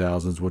early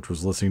 2000s, which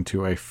was listening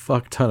to a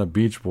fuck ton of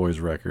Beach Boys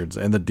records,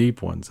 and the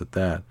deep ones at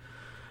that.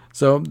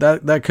 So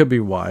that could be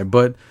why.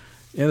 But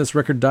in this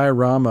record,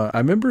 Diorama, I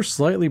remember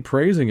slightly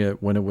praising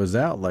it when it was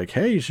out. Like,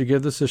 hey, you should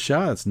give this a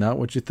shot. It's not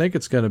what you think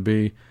it's going to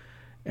be.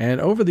 And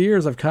over the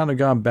years, I've kind of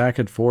gone back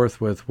and forth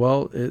with,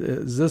 well,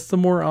 is this the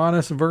more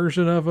honest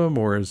version of them,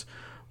 or is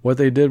what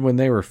they did when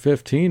they were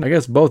 15? I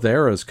guess both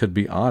eras could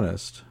be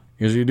honest,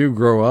 because you do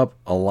grow up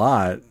a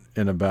lot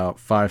in about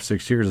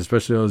 5-6 years,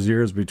 especially those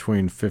years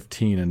between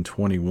 15 and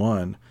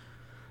 21.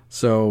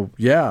 So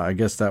yeah, I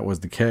guess that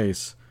was the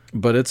case.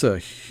 But it's a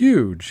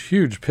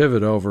huge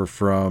pivot over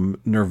from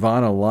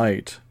Nirvana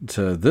Light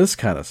to this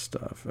kind of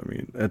stuff. I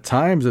mean, at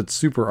times it's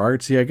super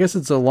artsy. I guess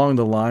it's along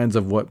the lines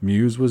of what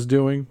Muse was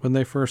doing when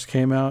they first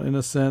came out, in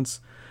a sense.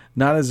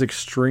 Not as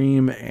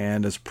extreme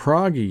and as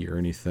proggy or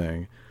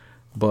anything,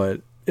 but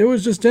it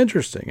was just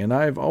interesting. And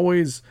I've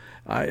always,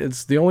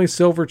 it's the only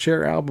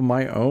Silverchair album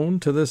I own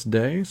to this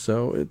day,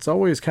 so it's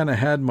always kind of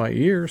had my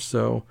ear.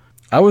 So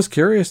I was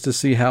curious to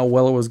see how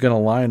well it was going to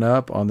line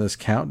up on this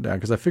countdown,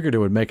 because I figured it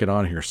would make it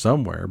on here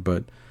somewhere.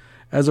 But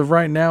as of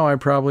right now, I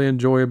probably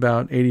enjoy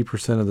about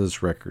 80% of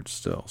this record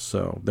still.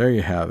 So there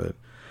you have it.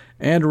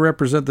 And to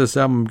represent this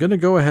album, I'm going to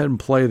go ahead and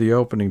play the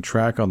opening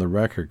track on the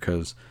record,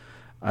 because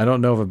I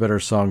don't know of a better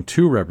song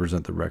to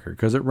represent the record,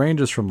 because it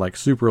ranges from like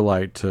super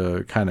light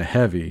to kind of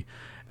heavy.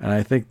 And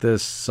I think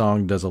this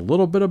song does a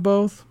little bit of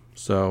both.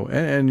 So,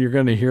 and you're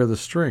going to hear the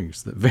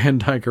strings that Van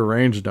Dyke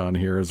arranged on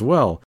here as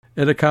well.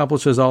 It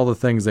accomplishes all the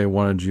things they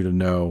wanted you to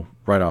know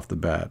right off the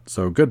bat.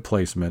 So good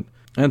placement.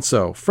 And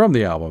so, from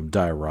the album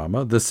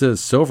Diorama, this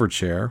is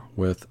Silverchair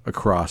with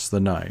Across the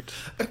Night.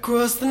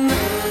 Across the night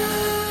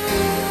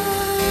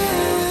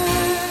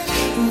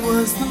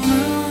was the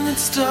moon that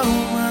stole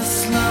my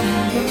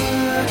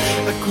slumber.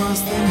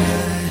 Across the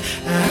night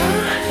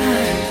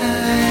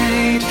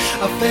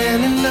I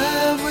fell in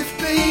love with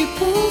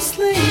people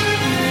sleeping.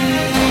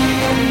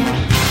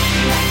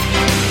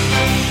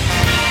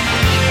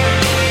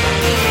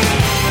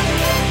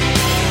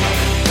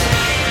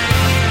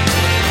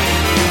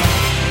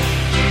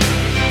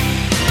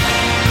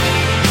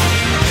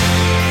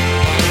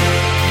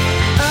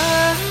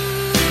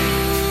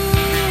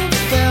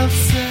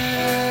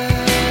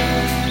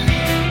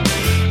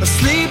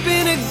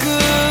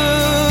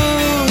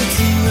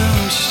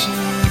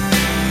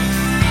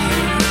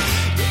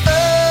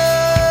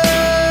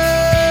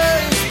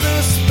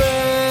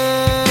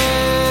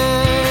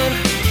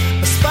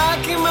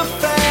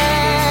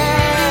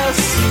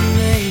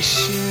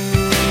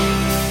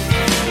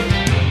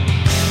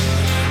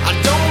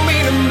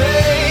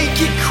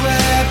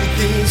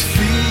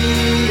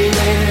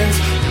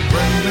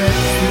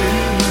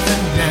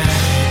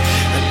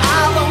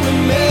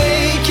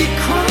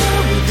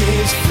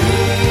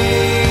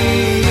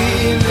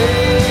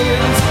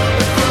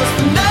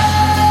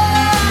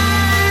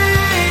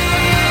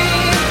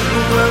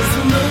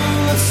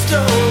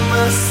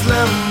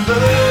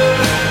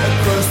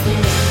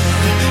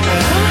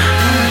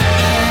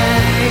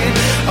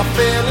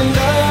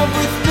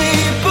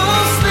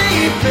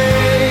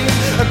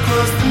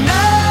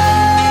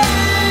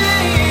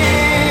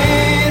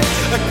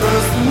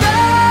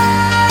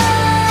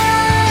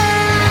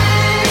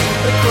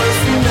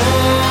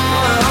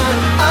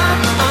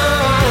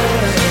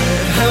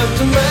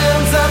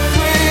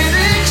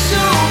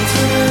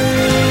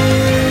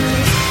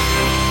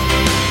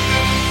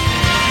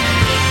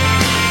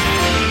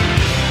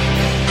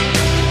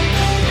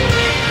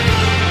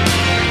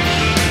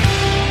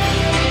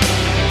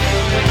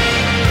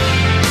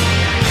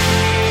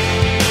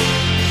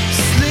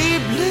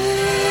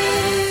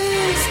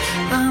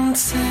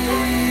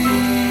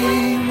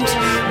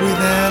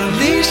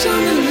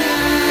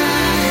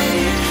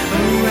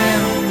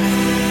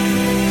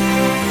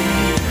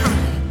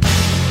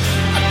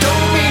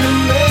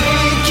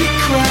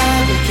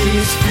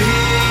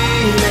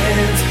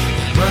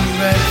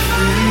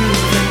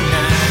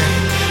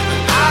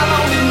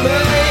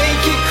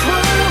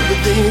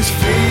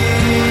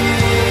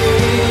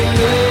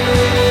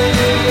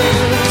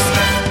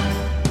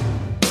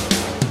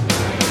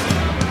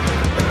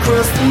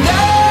 Across the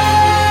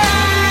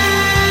night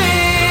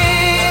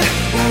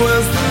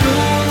was the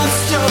moon that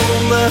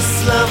stole my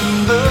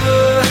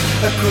slumber.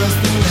 Across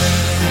the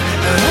night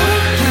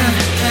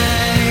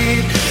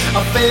I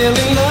fell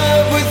in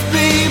love with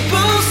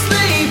people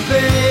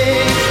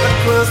sleeping.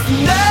 Across the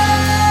night,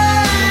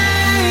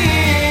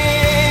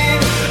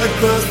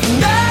 across the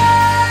night,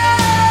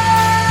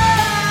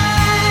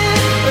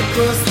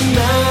 across the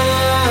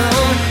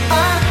night,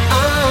 I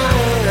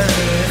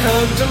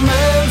hugged a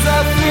man's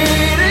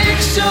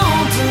Friedrich shoulder.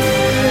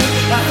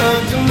 I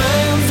hugged a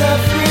man's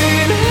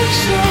Friedrich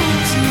shoulder.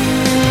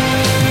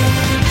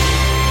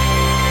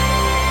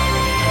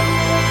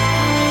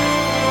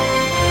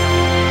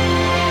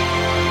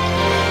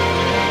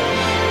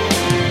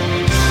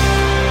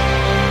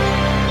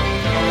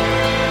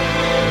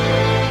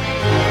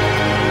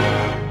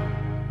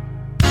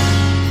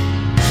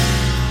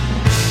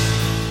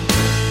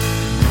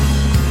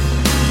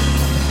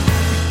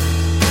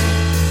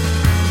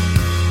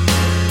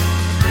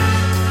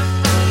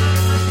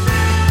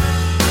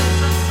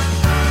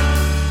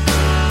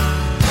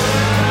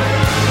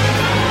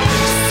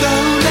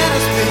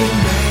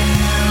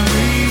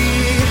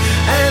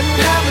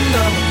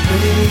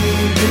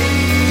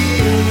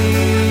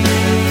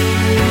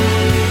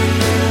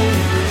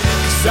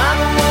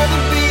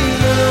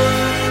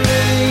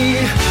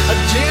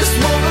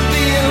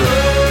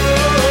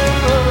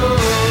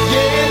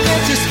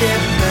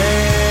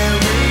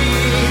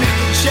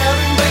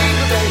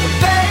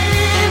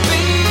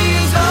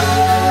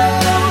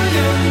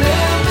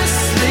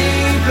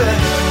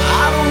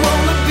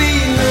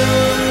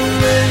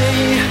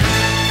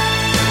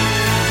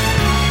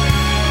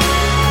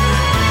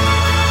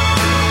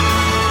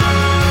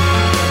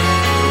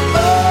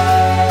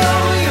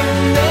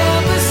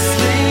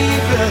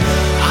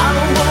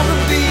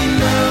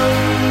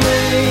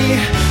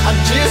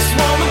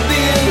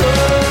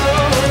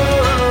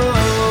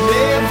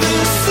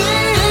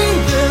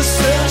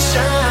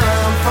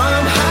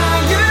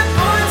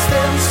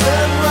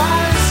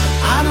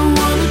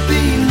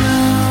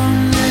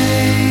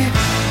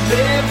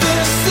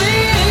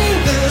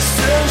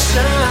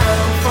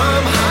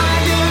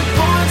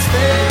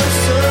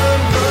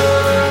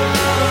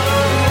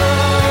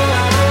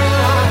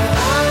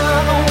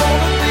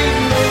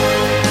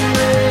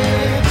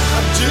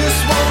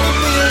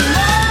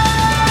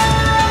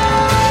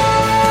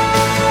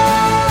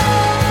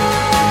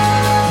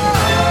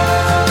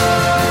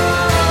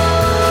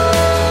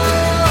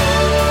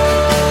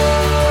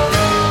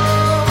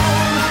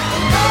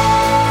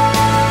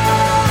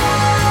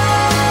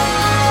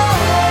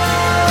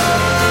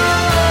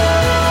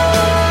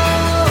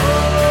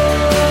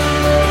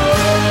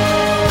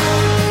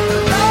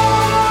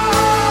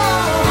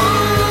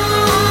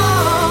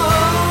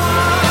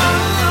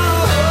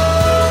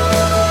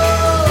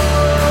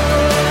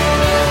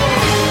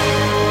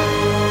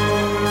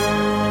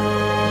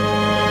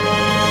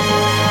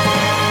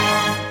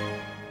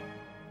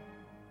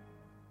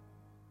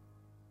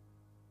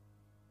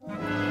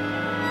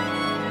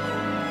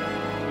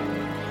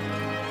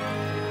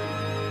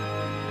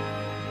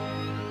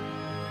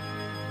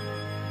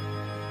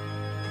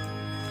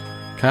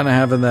 Kind of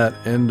having that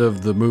end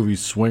of the movie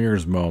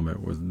Swingers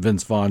moment with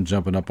Vince Vaughn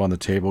jumping up on the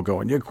table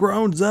going, "You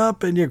grown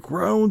up and you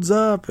grown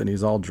up," and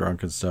he's all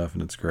drunk and stuff,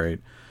 and it's great.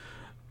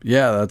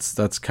 Yeah,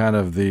 that's kind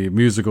of the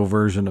musical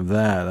version of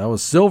that. That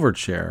was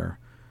Silverchair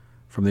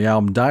from the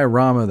album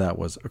Diorama. That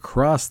was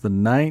Across the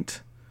Night.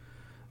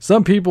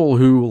 Some people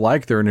who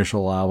like their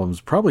initial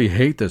albums probably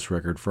hate this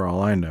record for all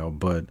I know,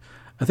 but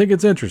I think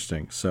it's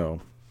interesting.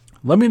 So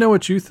let me know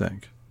what you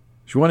think.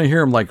 If you want to hear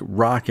them like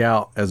rock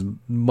out as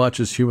much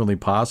as humanly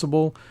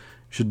possible, you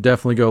should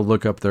definitely go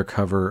look up their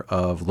cover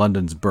of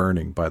London's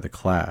Burning by The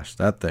Clash.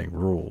 That thing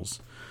rules.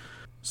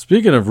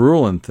 Speaking of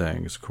ruling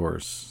things, of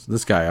course,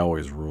 this guy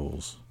always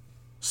rules.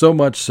 So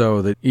much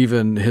so that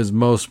even his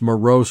most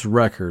morose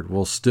record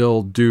will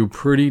still do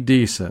pretty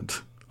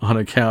decent on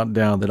a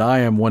countdown that I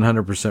am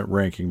 100%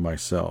 ranking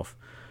myself.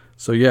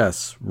 So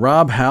yes,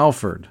 Rob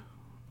Halford,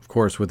 of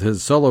course, with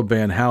his solo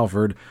band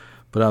Halford,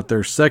 put out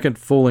their second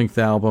full-length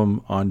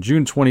album on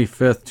June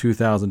 25th,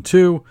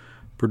 2002,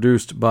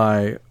 produced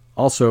by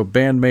also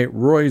bandmate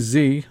Roy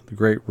Z, the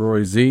great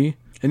Roy Z.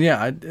 And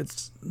yeah,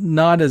 it's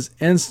not as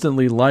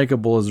instantly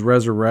likable as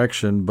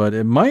Resurrection, but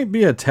it might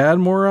be a tad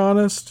more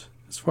honest,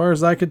 as far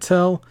as I could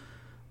tell.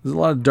 There's a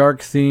lot of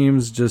dark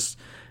themes,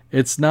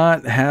 it's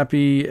not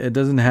happy, it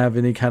doesn't have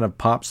any kind of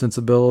pop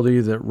sensibility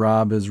that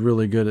Rob is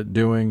really good at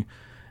doing.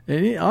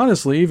 And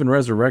honestly, even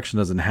Resurrection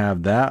doesn't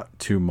have that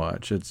too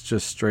much. It's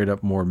just straight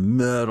up more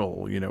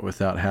metal,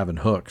 without having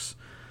hooks.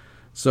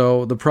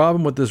 So the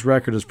problem with this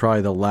record is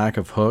probably the lack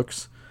of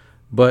hooks,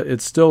 but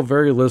it's still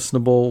very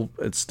listenable.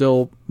 It's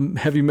still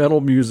heavy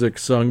metal music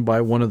sung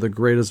by one of the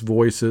greatest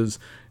voices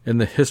in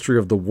the history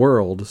of the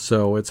world,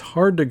 so it's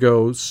hard to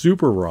go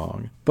super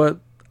wrong, but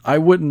I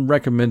wouldn't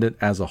recommend it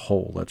as a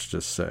whole, let's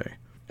just say.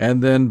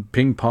 And then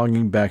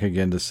ping-ponging back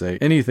again to say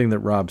anything that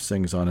Rob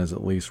sings on is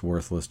at least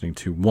worth listening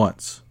to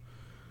once.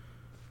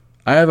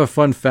 I have a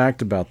fun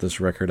fact about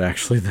this record,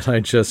 actually, that I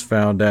just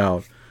found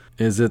out.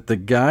 is that the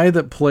guy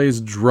that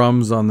plays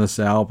drums on this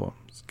album,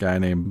 this guy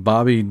named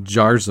Bobby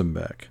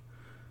Jarzombek,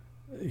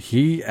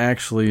 he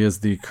actually is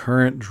the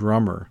current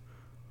drummer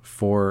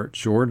for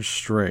George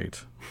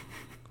Strait.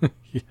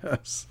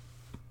 Yes.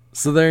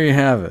 So there you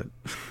have it.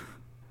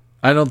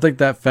 I don't think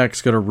that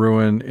fact's going to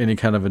ruin any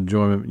kind of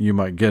enjoyment you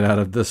might get out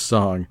of this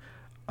song.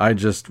 I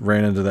just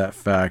ran into that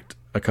fact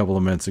a couple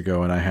of minutes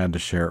ago and I had to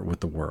share it with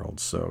the world.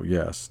 So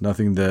yes,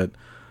 nothing that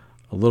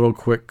a little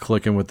quick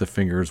clicking with the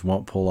fingers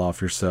won't pull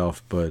off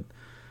yourself, but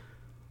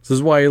this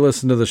is why you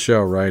listen to the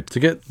show, right? To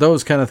get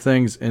those kind of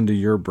things into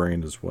your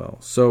brain as well.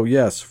 So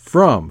yes,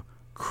 from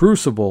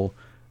Crucible,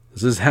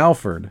 this is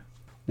Halford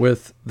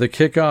with the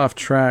kickoff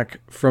track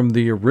from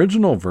the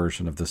original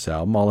version of this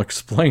album. I'll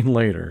explain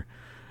later.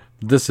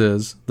 This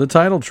is the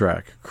title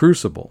track,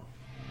 Crucible.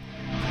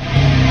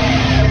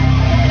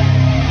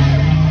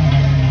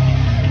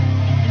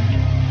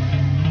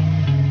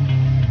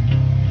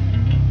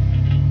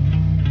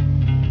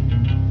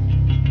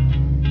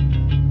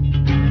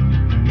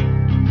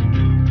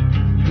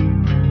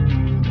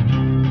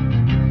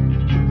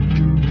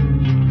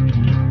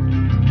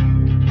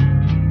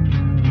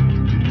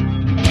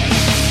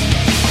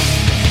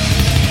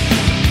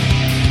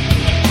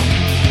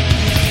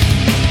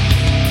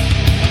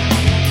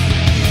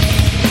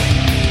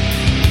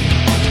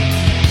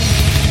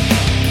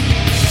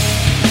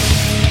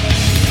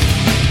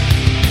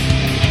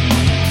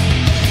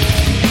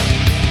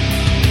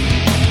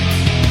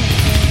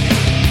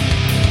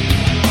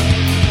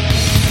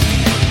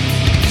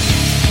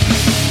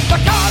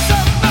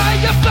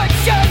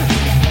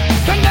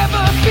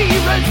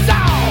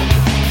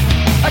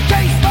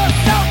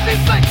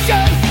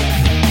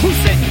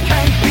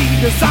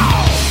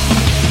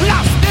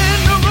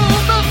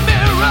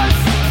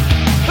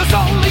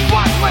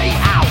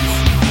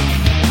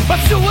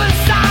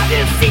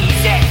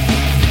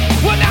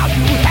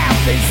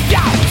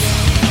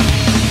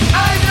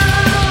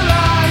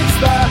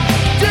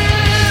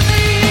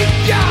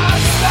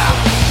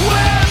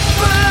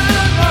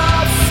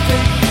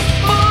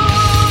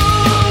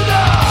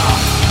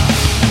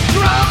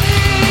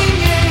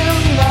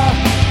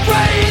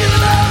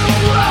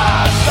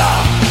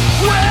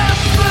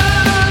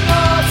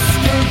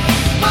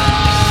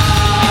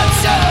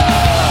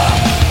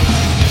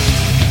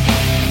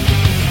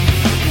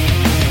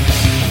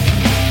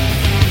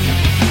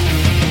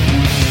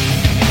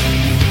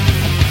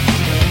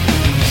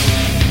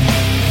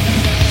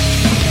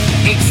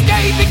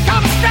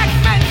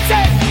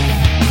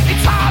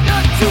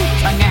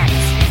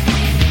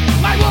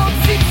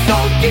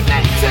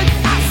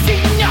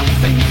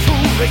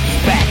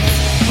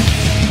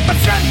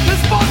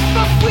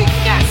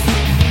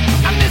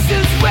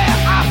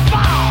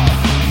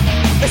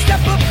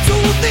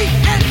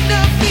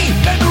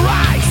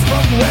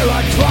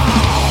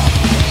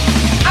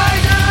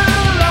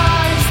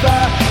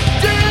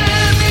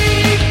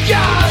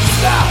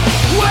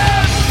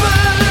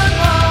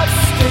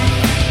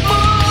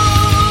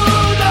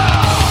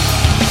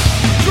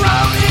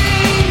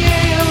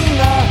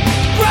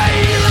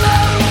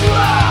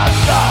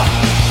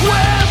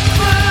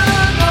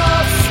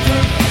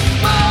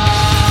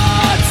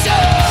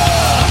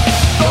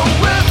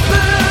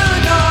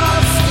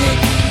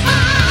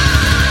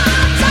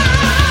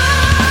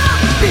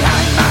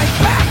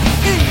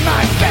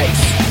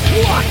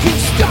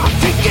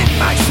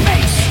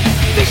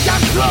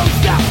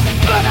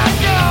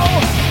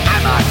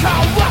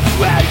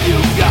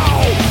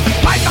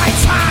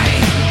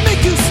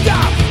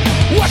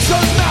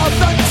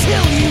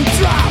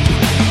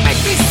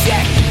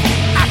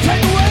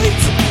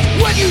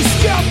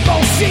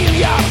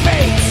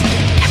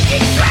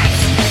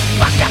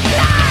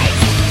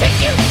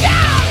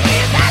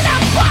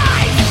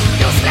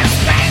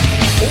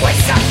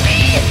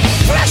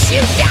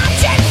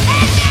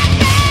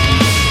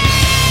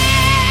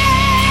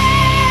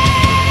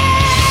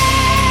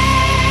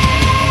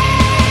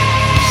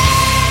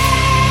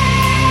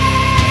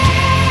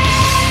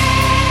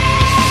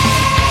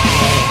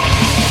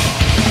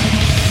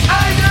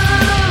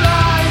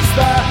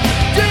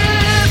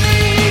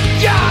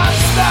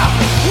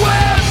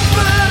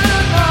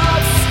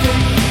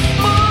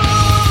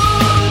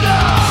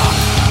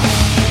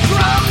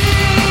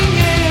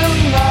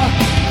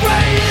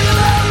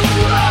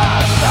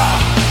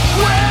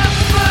 Where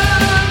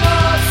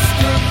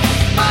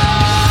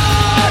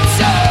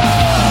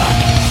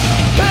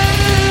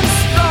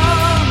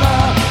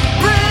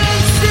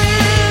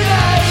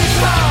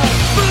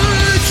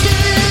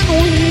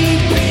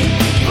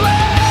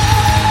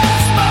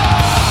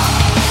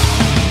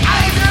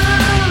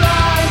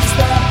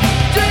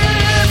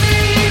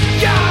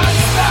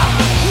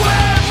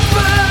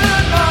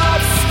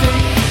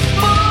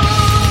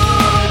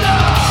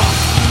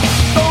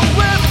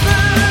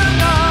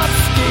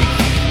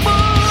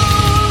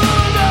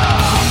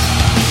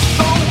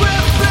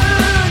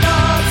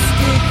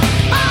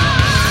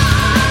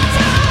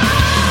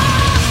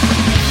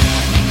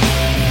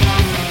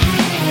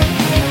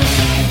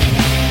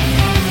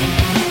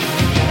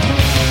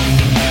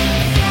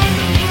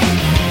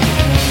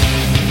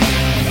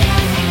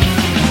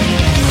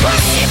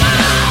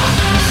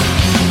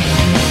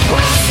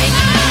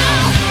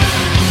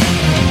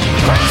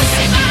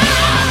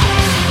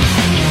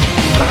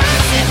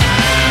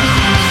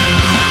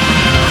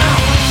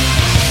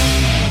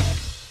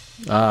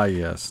Ah,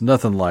 yes.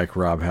 Nothing like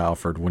Rob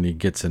Halford when he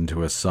gets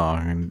into a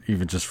song, and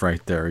even just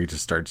right there, he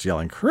just starts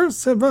yelling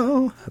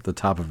Crucible at the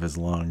top of his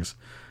lungs.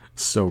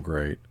 So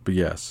great. But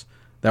yes,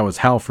 that was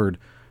Halford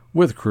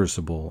with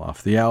Crucible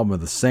off the album of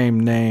the same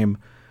name.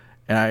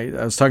 And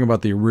I was talking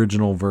about the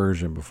original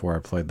version before I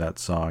played that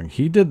song.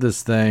 He did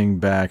this thing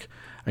back,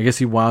 I guess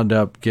he wound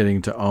up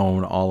getting to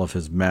own all of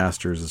his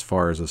masters as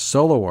far as a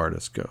solo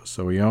artist goes.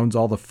 So he owns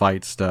all the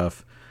Fight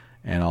stuff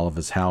and all of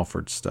his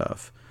Halford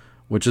stuff,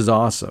 which is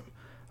awesome.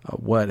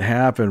 What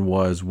happened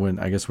was when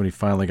he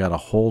finally got a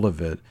hold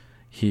of it,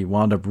 he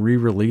wound up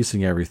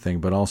re-releasing everything,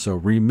 but also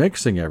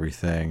remixing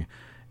everything.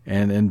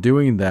 And in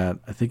doing that,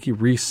 I think he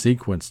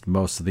resequenced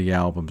most of the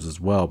albums as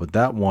well. But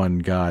that one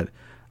got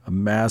a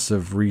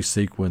massive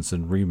resequence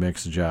and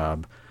remix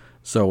job.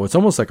 So it's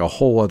almost like a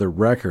whole other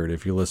record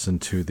if you listen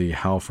to the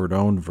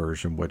Halford-owned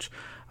version, which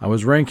I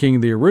was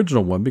ranking the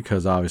original one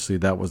because obviously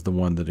that was the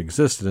one that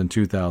existed in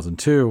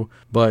 2002.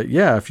 But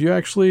yeah, if you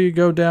actually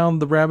go down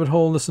the rabbit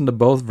hole and listen to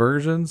both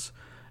versions,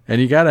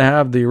 and you got to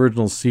have the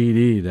original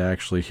CD to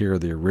actually hear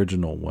the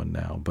original one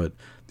now. But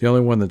the only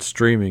one that's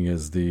streaming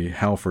is the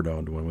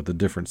Halford-owned one with a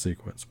different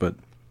sequence. But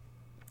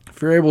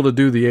if you're able to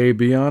do the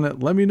A-B on it,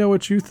 let me know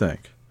what you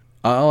think.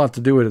 I'll have to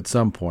do it at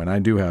some point. I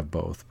do have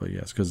both, but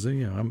yes, because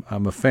I'm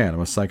a fan.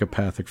 I'm a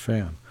psychopathic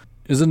fan.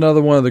 Is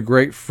another one of the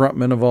great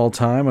frontmen of all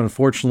time,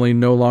 unfortunately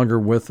no longer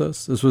with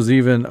us. This was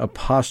even a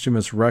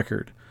posthumous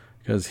record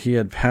because he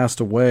had passed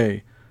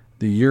away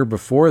the year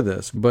before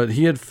this, but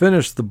he had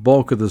finished the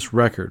bulk of this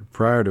record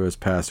prior to his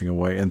passing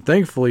away, and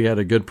thankfully he had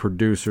a good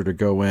producer to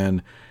go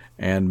in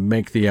and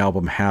make the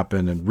album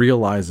happen and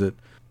realize it.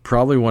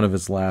 Probably one of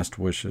his last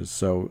wishes.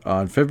 So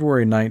on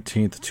February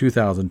 19th,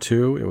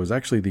 2002, it was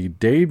actually the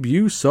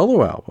debut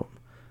solo album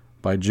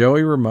by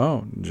Joey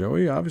Ramone.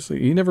 Joey, obviously,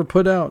 he never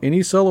put out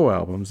any solo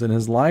albums in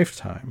his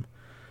lifetime.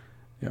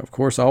 Of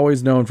course,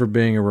 always known for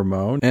being a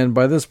Ramone. And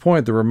by this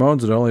point, the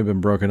Ramones had only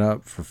been broken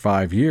up for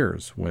 5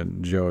 years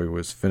when Joey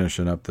was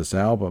finishing up this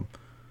album.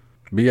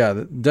 But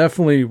yeah,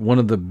 definitely one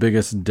of the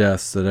biggest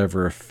deaths that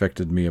ever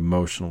affected me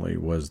emotionally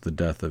was the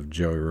death of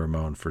Joey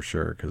Ramone for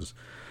sure, because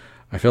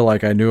I feel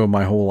like I knew him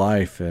my whole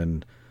life,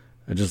 and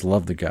I just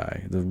love the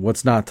guy.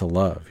 What's not to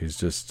love? He's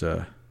just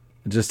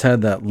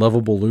had that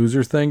lovable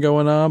loser thing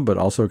going on, but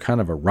also kind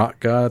of a rock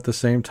god at the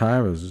same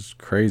time. It was just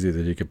crazy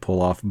that he could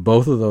pull off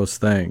both of those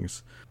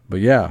things.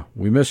 But yeah,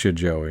 we miss you,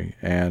 Joey.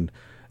 And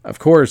of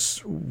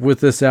course, with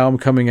this album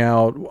coming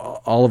out,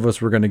 all of us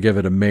were going to give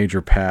it a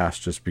major pass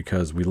just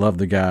because we love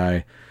the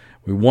guy.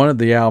 We wanted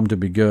the album to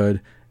be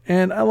good.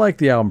 And I like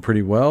the album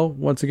pretty well.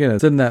 Once again,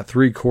 it's in that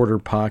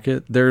 3/4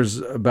 pocket. There's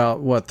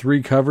about,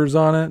 3 covers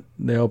on it?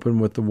 They open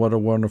with the What a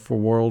Wonderful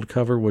World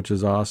cover, which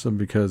is awesome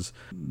because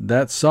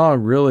that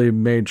song really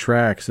made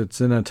tracks. It's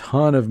in a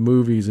ton of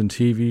movies and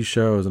TV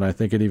shows, and I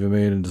think it even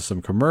made it into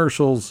some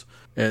commercials.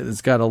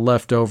 It's got a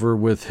leftover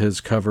with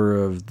his cover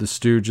of The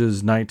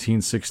Stooges'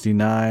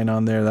 1969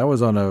 on there. That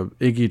was on a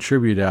Iggy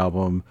tribute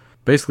album,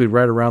 basically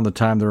right around the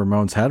time the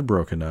Ramones had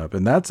broken up.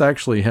 And that's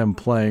actually him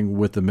playing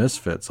with the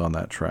Misfits on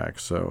that track.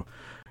 So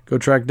go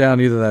track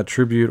down either that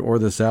tribute or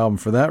this album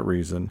for that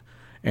reason.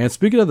 And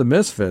speaking of the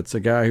Misfits, a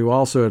guy who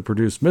also had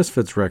produced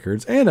Misfits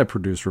records and had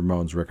produced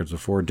Ramones records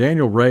before,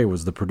 Daniel Ray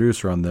was the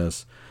producer on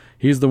this.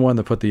 He's the one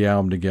that put the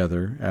album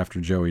together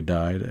after Joey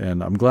died.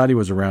 And I'm glad he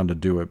was around to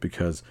do it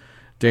because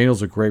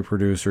Daniel's a great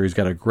producer. He's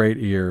got a great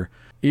ear.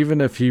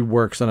 Even if he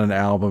works on an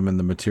album and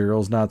the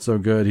material's not so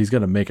good, he's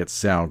going to make it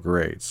sound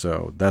great.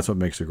 So that's what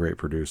makes a great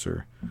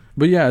producer.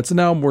 But yeah, it's an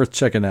album worth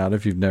checking out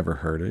if you've never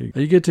heard it.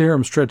 You get to hear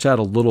him stretch out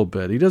a little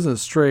bit. He doesn't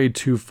stray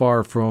too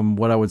far from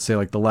what I would say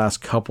like the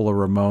last couple of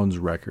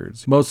Ramones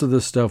records. Most of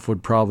this stuff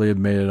would probably have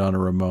made it on a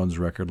Ramones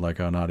record like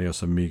on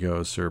Adios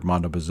Amigos or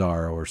Mondo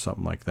Bizarro or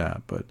something like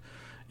that. But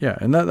yeah,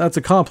 and that's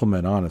a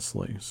compliment,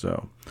 honestly.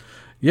 So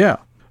yeah.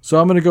 So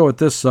I'm going to go with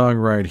this song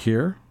right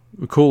here.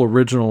 A cool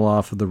original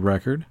off of the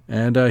record.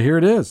 And here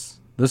it is.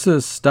 This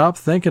is Stop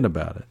Thinking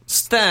About It.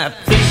 Stop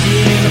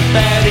thinking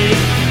about it.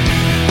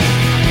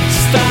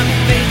 Stop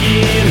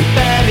thinking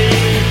about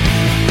it.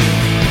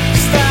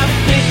 Stop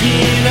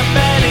thinking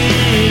about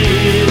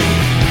it.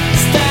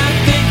 Stop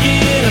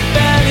thinking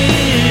about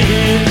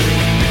it.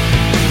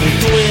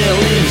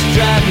 Dwelling's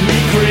driving me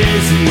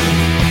crazy.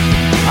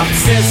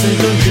 Obsessing,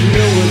 don't you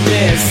know what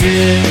that's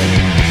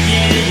it?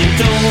 Yeah, you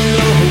don't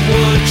know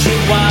what you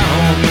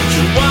want, but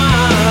you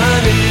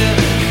want it.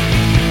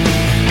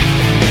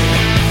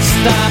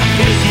 Stop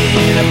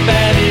thinking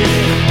about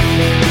it.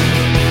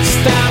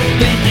 Stop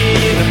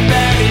thinking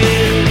about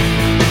it.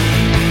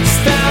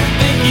 Stop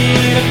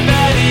thinking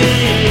about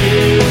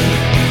it.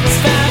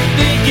 Stop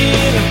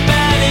thinking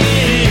about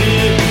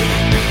it.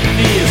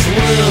 This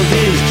world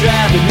is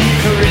driving me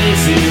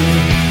crazy.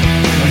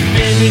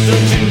 Baby,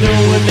 don't you know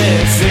what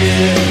that's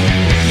it?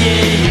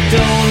 Yeah, you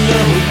don't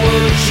know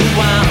what you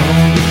want,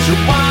 but you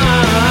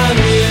want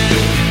it.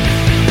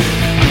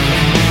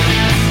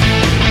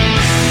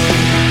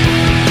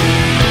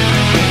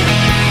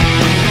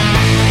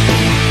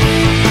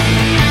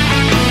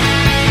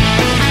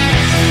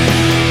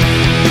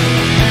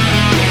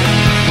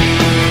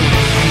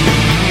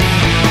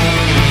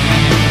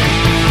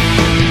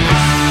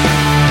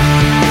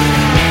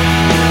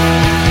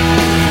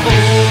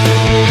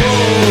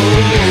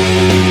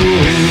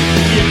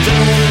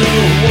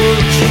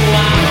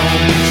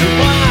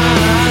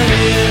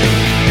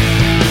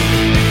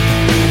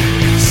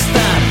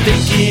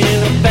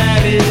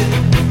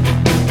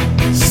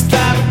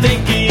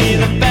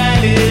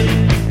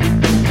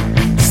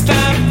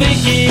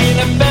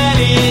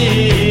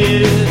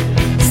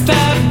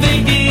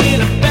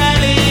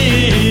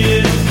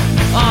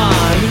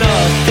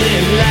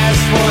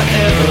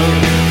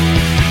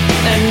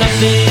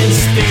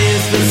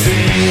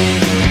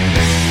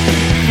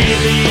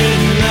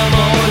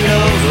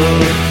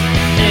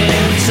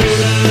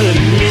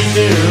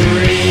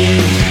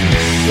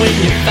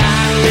 you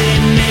finally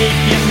make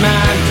your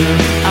mind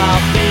up,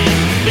 I'll be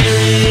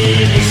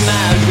buried in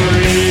my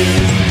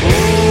grave.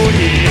 Oh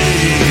yeah.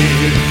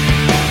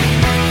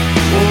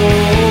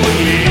 Oh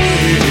yeah.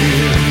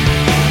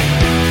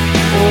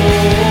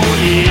 Oh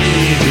yeah.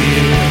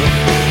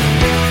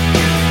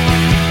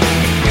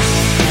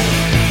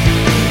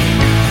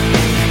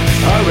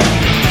 All right.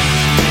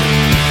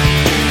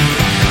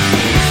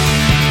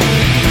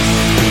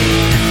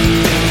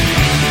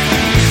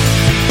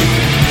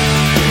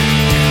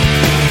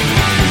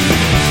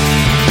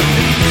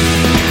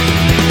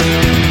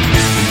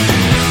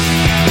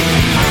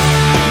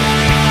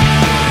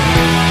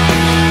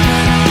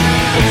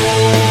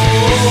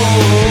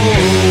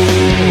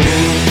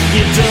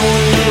 You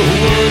don't know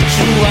what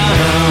you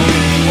want.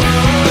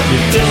 You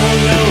don't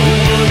know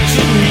what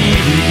you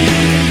need.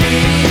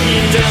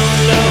 You don't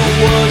know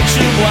what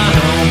you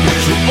want,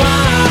 but you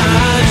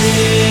want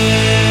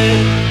it.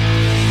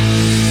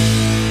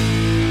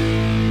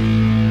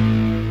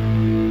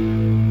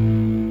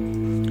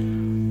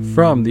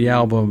 From the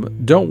album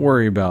Don't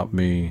Worry About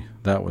Me,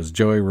 that was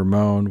Joey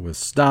Ramone with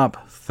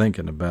Stop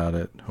Thinking About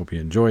It. Hope you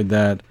enjoyed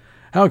that.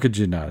 How could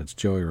you not? It's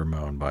Joey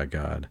Ramone, by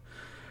God.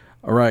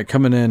 All right,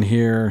 coming in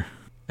here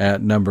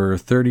at number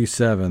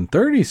 37.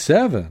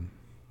 37!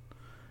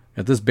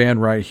 At this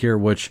band right here,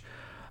 which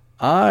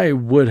I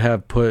would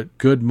have put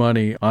good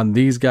money on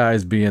these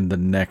guys being the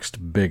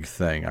next big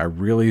thing. I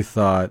really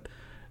thought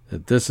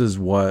that this is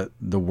what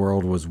the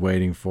world was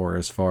waiting for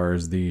as far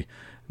as the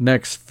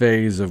next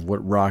phase of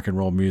what rock and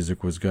roll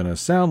music was going to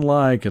sound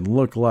like and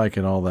look like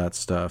and all that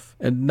stuff.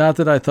 And not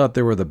that I thought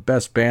they were the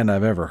best band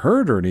I've ever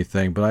heard or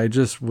anything, but I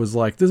just was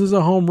like, this is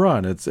a home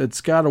run.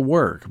 It's got to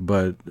work.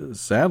 But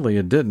sadly,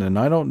 it didn't. And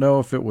I don't know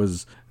if it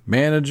was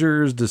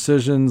managers,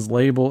 decisions,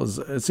 labels.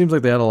 It seems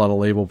like they had a lot of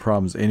label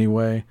problems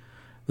anyway.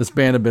 This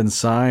band had been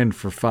signed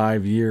for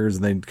 5 years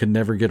and they could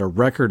never get a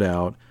record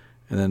out.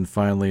 And then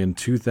finally in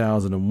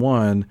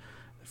 2001,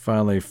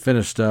 finally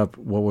finished up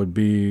what would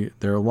be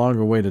their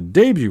long-awaited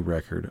debut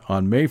record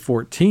on May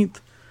 14th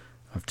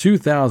of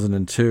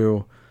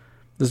 2002.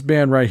 This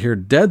band right here,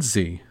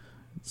 Deadsy,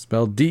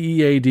 spelled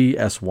Deadsy,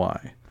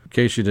 in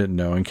case you didn't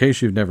know, in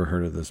case you've never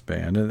heard of this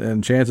band,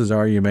 and chances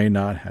are you may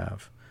not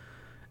have.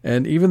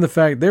 And even the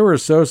fact they were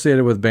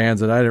associated with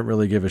bands that I didn't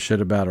really give a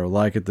shit about or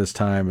like at this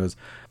time is,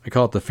 I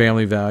call it the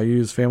family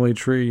values, family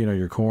tree, you know,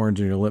 your Corns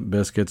and your Limp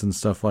Bizkits and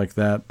stuff like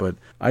that. But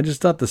I just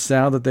thought the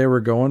sound that they were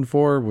going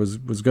for was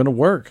going to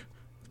work.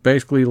 It's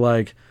basically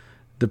like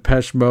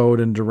Depeche Mode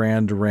and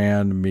Duran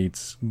Duran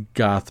meets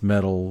goth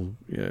metal,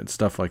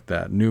 stuff like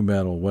that, new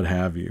metal, what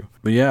have you.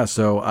 But yeah,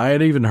 so I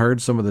had even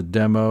heard some of the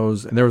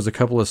demos, and there was a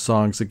couple of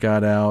songs that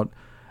got out.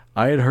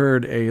 I had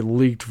heard a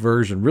leaked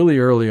version really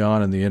early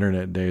on in the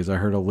internet days. I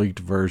heard a leaked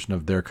version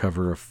of their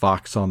cover of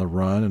Fox on the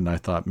Run, and I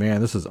thought,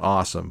 man, this is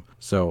awesome.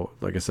 So,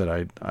 like I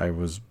said, I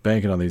was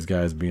banking on these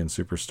guys being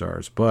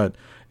superstars, but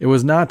it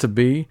was not to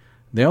be.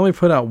 They only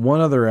put out one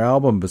other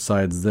album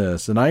besides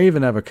this, and I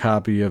even have a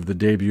copy of the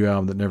debut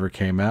album that never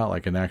came out,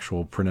 like an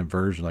actual printed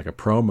version, like a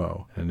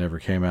promo, and it never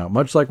came out,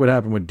 much like what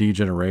happened with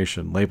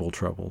Degeneration, label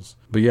troubles.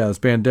 But yeah, this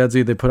band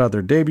Deadsy, they put out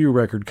their debut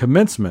record,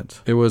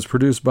 Commencement. It was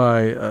produced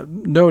by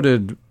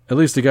noted, at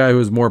least a guy who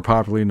is more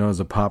popularly known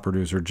as a pop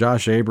producer,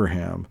 Josh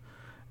Abraham.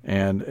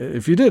 And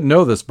if you didn't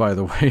know this, by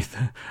the way,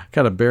 I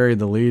kind of buried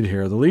the lead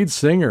here. The lead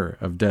singer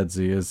of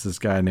Deadsy is this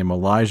guy named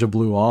Elijah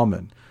Blue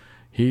Allman.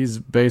 He's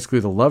basically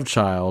the love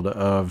child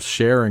of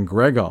Cher and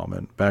Greg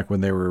Allman back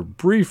when they were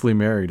briefly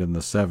married in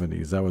the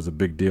 70s. That was a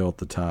big deal at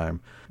the time.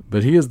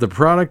 But he is the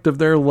product of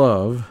their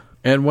love.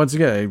 And once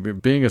again,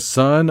 being a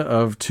son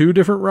of two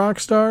different rock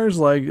stars,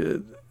 like,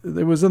 it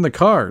was in the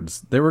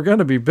cards. They were going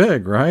to be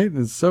big, right?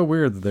 It's so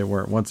weird that they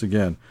weren't once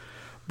again.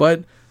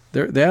 But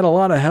they had a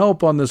lot of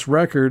help on this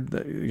record.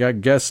 They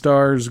got guest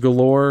stars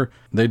galore.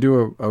 They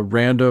do a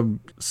random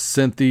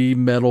synthy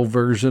metal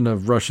version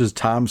of Rush's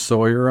Tom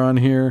Sawyer on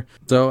here.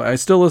 So I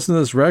still listen to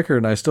this record,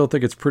 and I still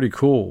think it's pretty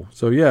cool.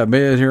 So yeah,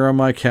 made it here on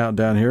my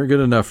countdown here. Good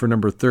enough for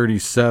number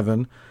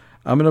 37.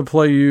 I'm going to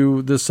play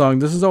you this song.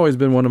 This has always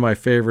been one of my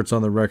favorites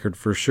on the record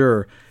for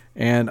sure.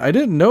 And I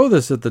didn't know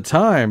this at the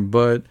time,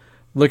 but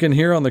looking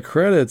here on the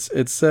credits,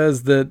 it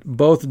says that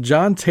both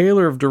John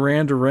Taylor of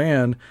Duran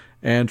Duran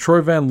and Troy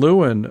Van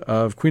Leeuwen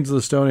of Queens of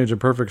the Stone Age and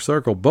Perfect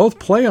Circle both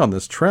play on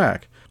this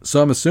track. So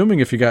I'm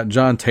assuming if you got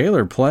John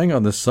Taylor playing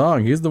on this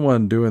song, he's the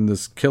one doing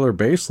this killer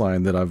bass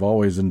line that I've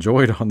always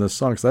enjoyed on this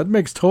song. So that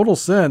makes total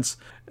sense.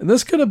 And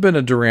this could have been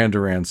a Duran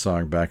Duran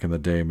song back in the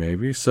day,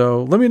 maybe.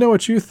 So let me know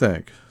what you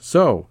think.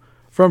 So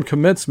from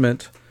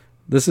Commencement,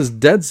 this is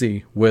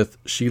Deadsy with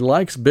She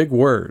Likes Big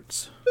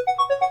Words.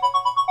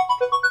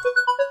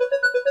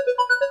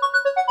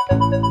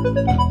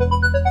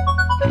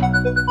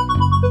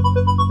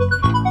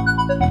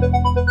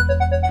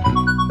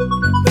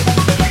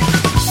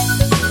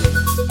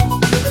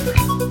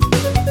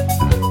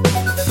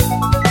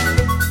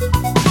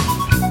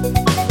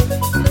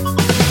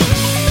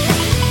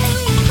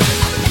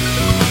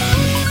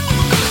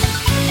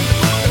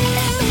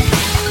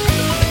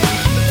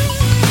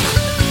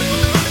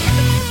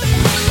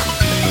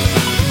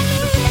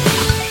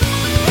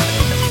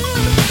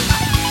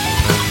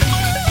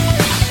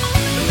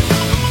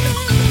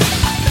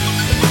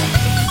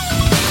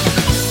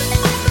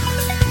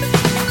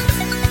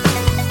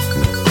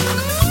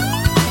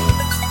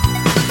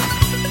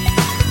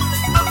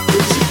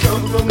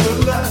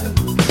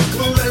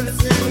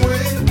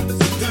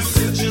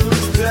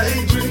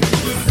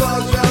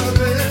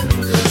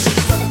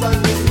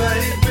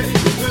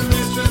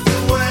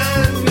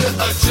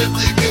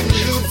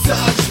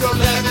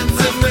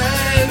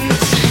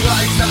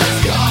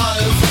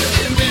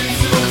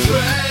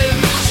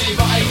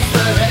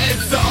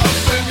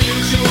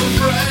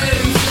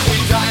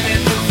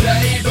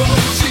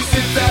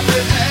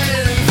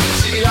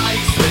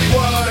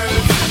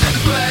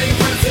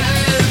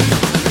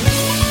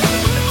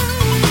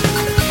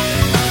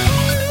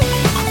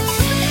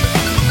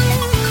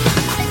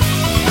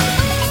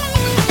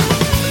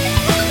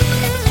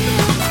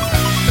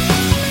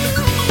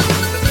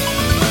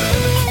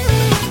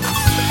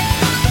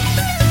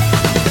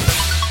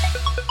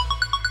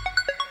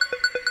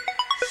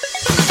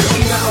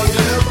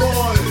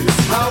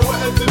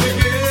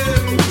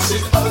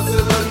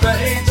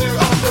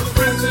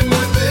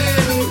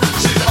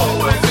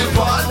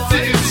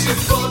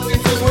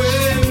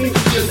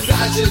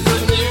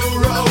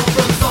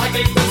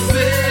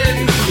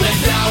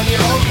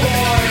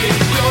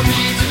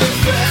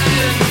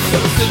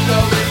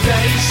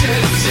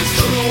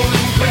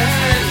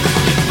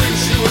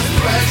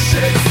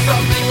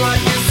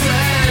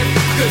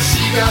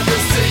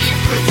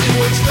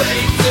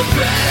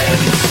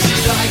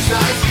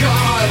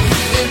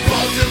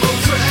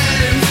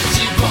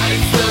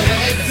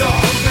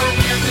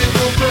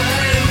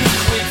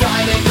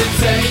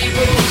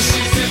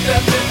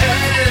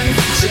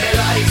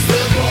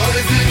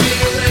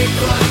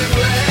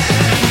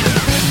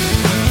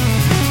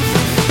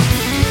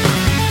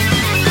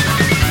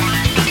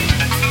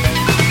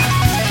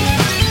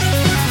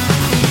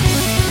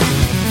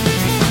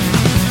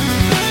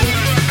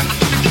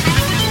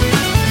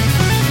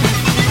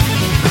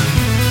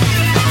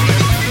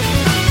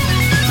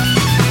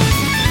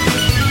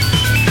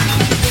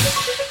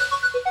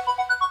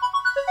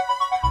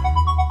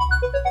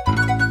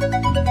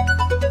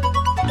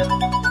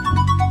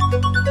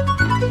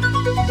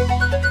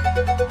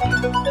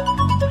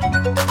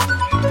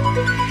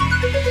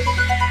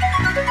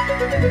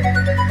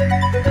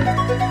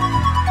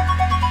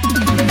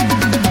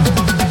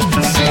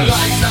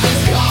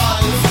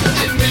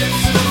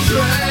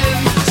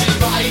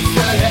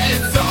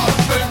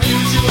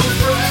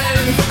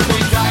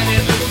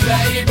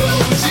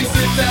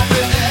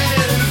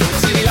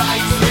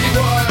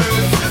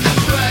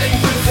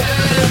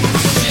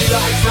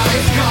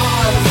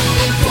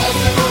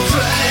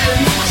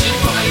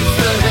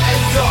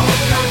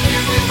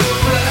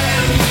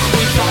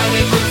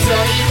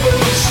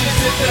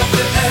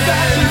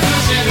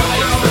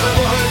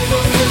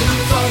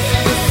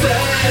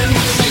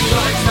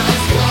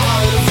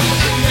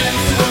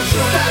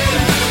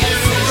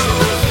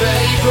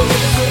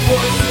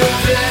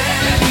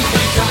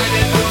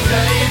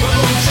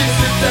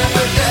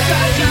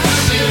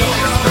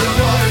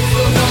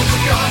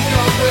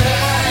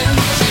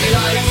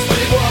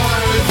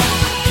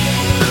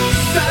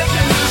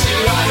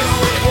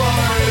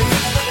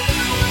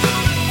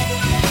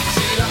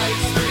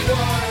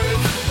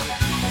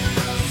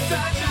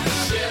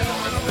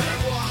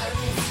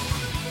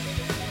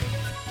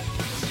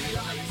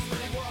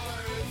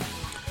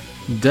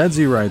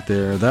 Deadsy right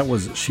there. That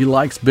was She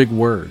Likes Big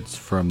Words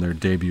from their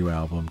debut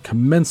album,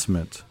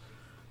 Commencement.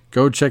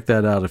 Go check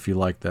that out if you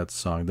like that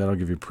song. That'll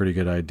give you a pretty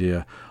good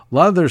idea. A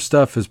lot of their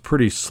stuff is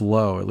pretty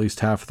slow. At least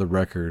half of the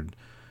record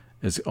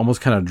is almost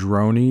kind of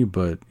droney,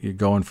 but you're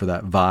going for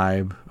that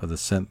vibe of the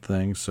synth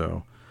thing.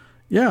 So,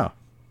 yeah,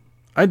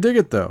 I dig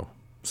it though.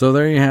 So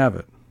there you have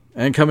it.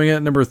 And coming in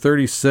at number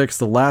 36,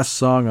 the last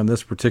song on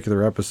this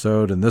particular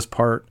episode and this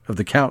part of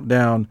the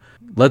countdown,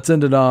 let's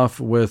end it off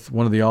with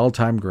one of the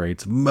all-time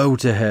greats,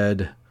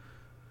 Motorhead.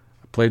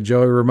 I played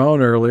Joey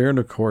Ramone earlier, and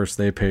of course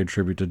they paid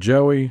tribute to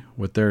Joey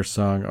with their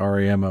song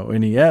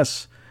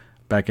REMONES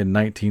back in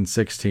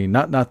 1916.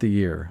 Not the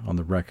year on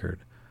the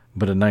record,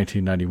 but in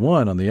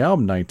 1991 on the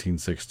album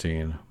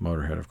 1916.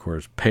 Motorhead, of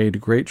course,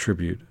 paid great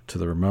tribute to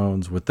the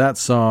Ramones with that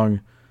song.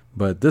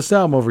 But this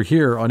album over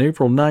here on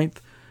April 9th,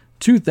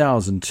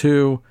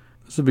 2002.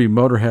 This would be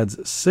Motorhead's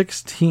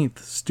 16th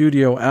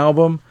studio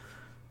album.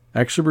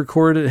 Actually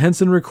recorded at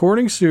Henson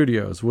Recording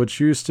Studios, which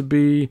used to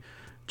be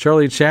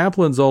Charlie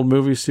Chaplin's old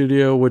movie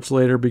studio, which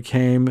later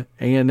became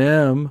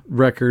A&M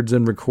Records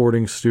and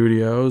Recording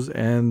Studios,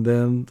 and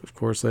then, of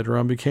course, later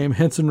on became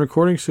Henson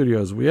Recording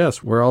Studios.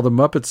 Yes, where all the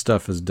Muppet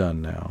stuff is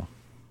done now.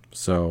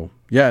 So,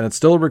 yeah, and it's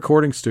still a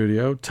recording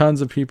studio.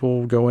 Tons of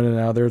people go in and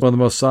out there. It's one of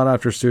the most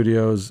sought-after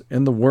studios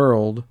in the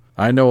world.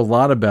 I know a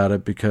lot about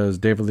it because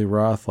David Lee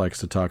Roth likes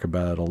to talk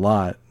about it a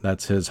lot.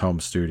 That's his home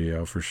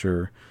studio for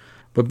sure.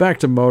 But back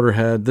to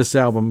Motorhead, this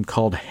album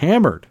called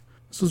Hammered.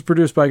 This was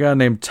produced by a guy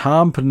named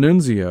Tom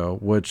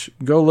Panunzio, which,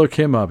 go look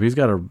him up. He's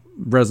got a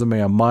resume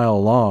a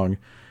mile long.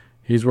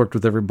 He's worked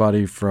with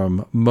everybody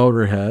from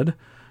Motorhead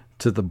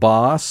to The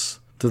Boss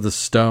to The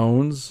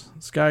Stones.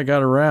 This guy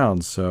got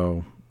around,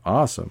 so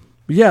awesome.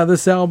 But yeah,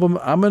 this album,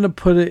 I'm going to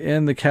put it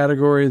in the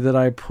category that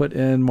I put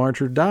in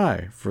March or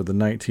Die for the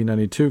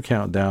 1992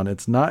 countdown.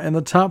 It's not in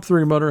the top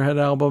 3 Motorhead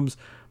albums,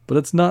 but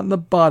it's not in the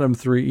bottom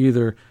 3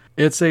 either.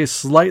 It's a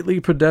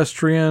slightly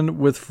pedestrian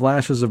with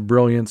flashes of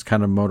brilliance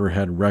kind of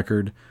Motorhead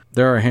record.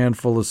 There are a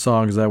handful of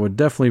songs I would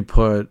definitely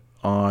put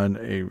on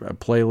a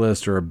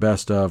playlist or a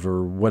best of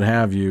or what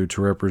have you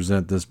to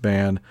represent this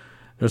band.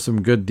 There's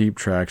some good deep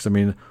tracks. I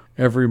mean,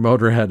 every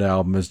Motorhead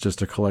album is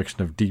just a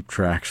collection of deep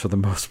tracks for the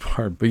most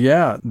part. But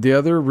yeah, the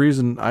other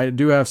reason I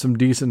do have some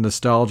decent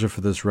nostalgia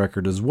for this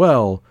record as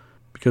well,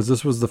 because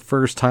this was the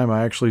first time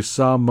I actually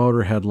saw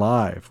Motorhead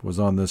live, was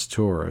on this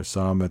tour. I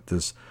saw them at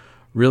this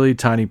really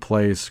tiny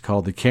place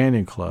called the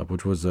Canyon Club,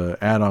 which was an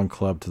add-on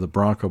club to the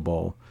Bronco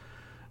Bowl.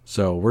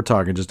 So we're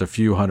talking just a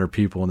few hundred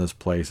people in this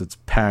place. It's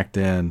packed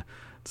in.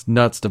 It's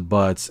nuts to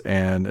butts,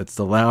 and it's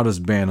the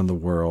loudest band in the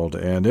world.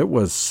 And it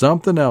was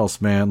something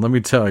else, man. Let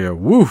me tell you.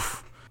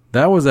 Woof!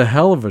 That was a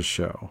hell of a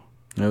show.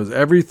 It was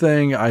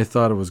everything I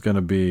thought it was going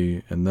to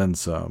be, and then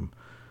some.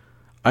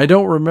 I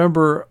don't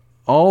remember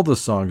all the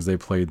songs they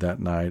played that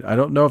night. I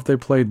don't know if they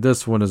played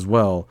this one as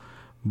well,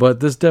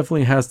 but this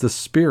definitely has the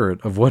spirit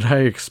of what I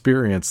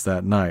experienced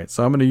that night.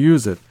 So I'm going to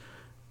use it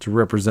to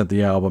represent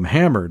the album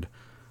Hammered.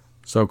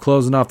 So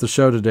closing off the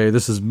show today,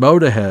 this is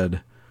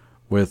Motorhead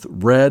with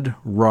Red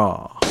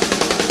Raw.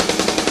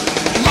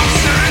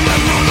 Monster in the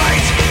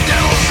moonlight,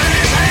 devils in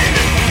his hand.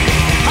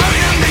 How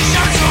can they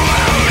shout so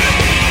loud?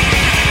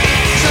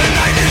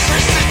 Tonight is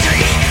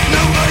hesitate,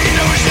 nobody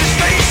knows his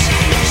face.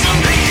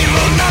 Something he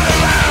will not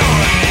allow.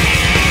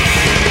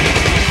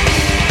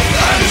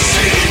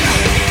 Unseen,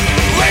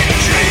 wet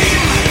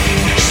dream,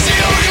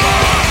 steel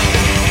claw.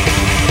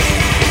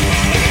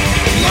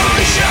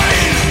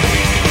 Moonshine,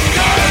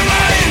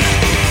 carmine,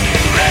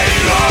 red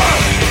raw.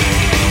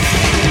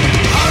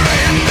 Horror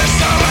in the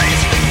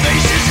starlight.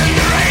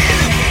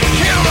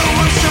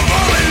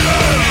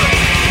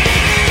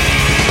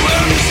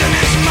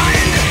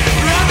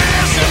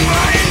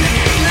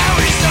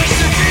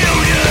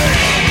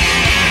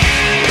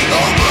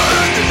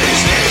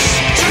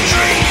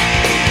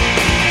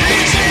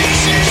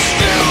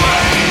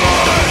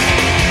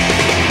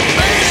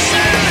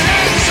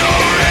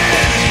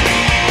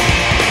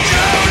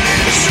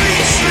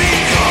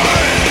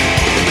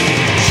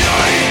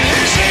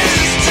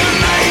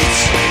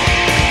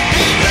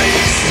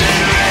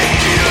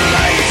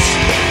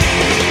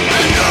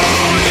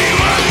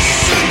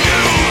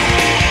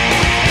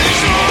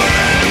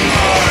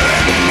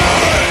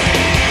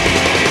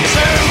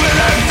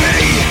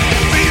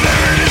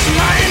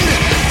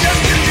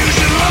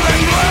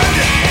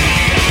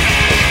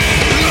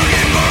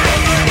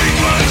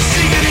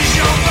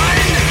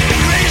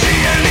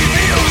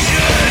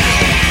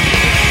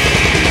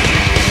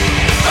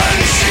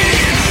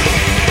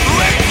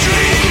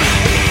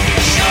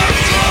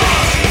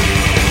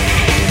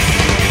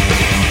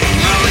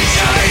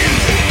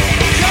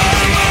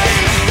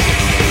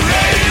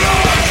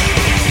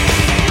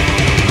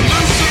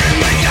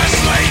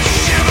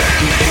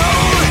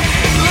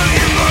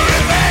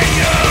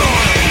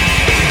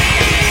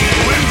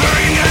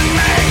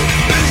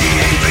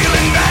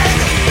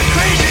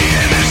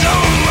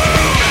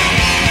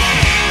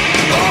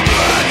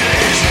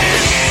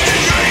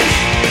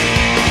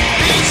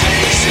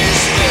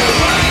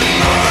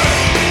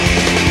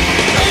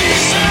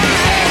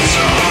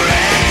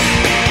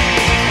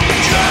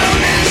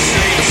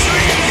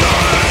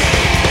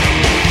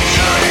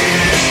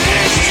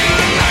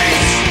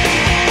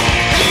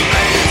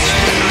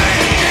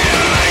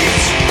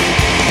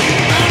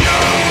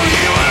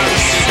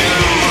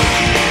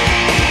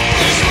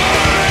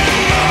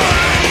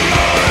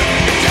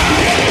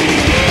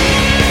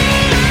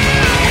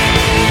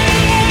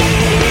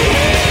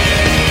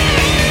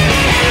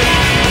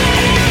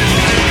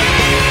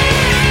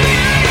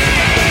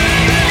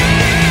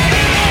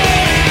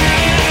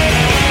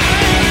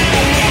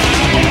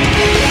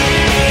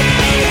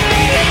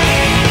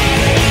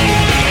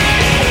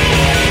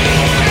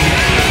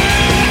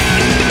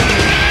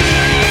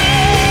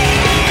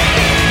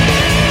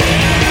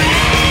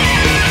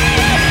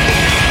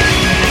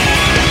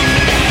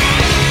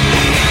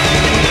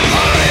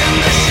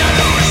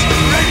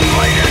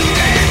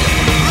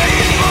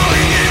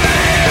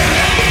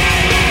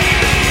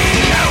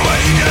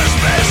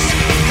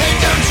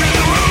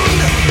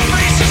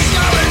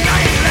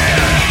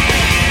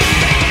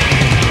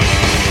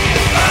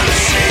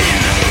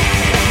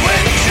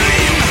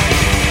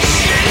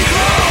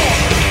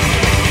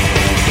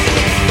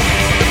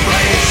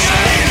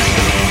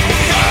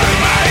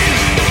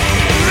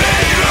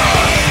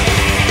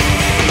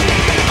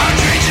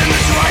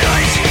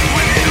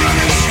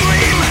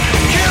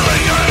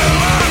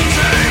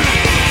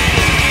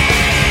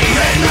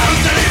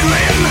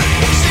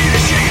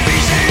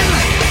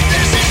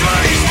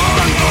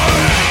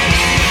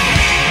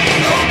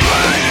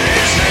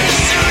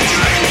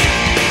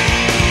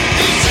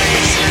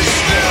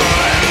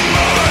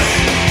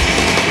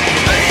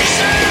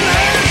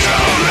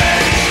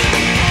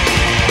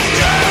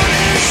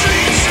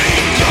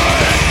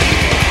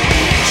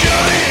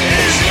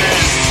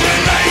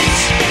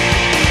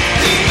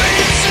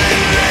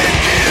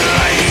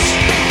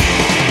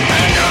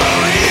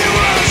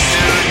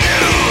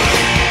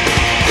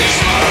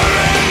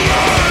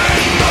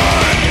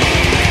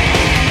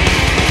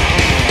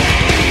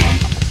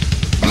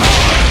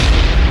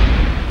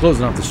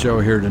 Closing off the show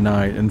here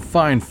tonight in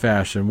fine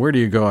fashion. Where do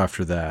you go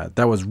after that?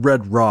 That was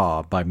Red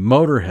Raw by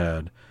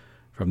Motorhead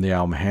from the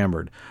album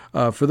Hammered.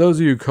 For those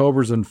of you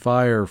Cobras and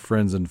Fire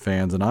friends and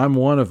fans, and I'm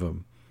one of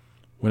them,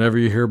 whenever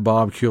you hear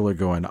Bob Kulick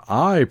going,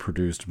 I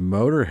produced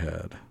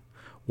Motorhead.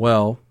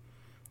 Well,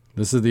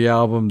 this is the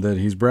album that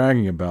he's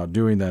bragging about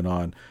doing that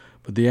on.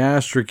 But the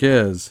asterisk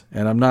is,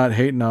 and I'm not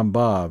hating on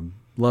Bob,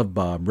 love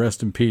Bob,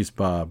 rest in peace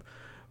Bob.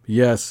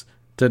 Yes,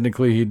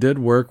 technically he did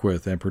work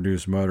with and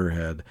produce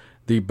Motorhead.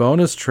 The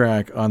bonus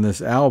track on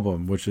this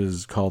album, which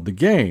is called The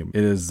Game,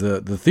 it is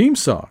the theme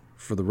song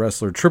for the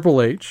wrestler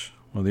Triple H,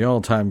 one of the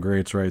all-time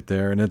greats right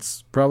there, and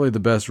it's probably the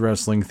best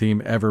wrestling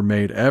theme ever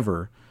made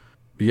ever.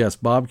 But yes,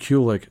 Bob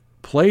Kulick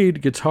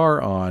played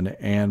guitar on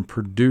and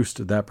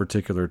produced that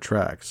particular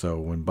track. So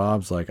when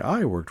Bob's like,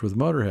 I worked with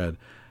Motorhead,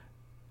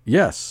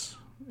 yes,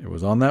 it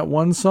was on that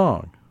one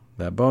song,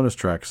 that bonus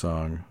track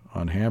song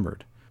on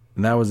Hammered.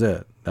 And that was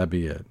it. That'd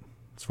be it,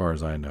 as far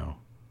as I know.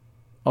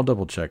 I'll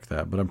double check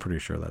that, but I'm pretty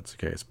sure that's the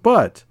case.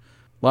 But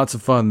lots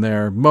of fun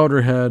there.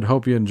 Motorhead,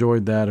 hope you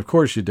enjoyed that. Of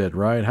course you did,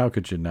 right? How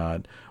could you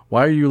not?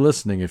 Why are you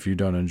listening if you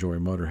don't enjoy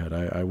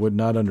Motorhead? I would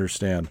not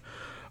understand.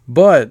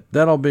 But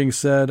that all being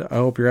said, I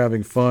hope you're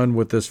having fun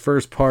with this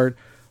first part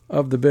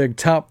of the big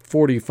Top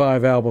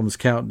 45 Albums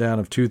Countdown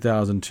of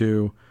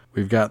 2002.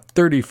 We've got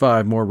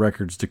 35 more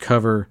records to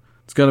cover.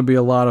 It's going to be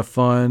a lot of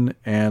fun,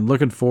 and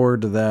looking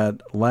forward to that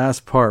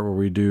last part where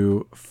we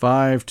do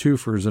 5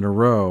 twofers in a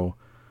row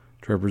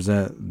to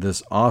represent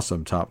this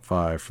awesome top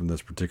 5 from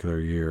this particular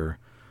year.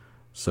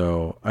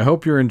 So I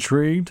hope you're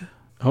intrigued.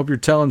 I hope you're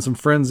telling some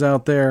friends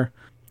out there,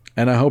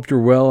 and I hope you're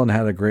well and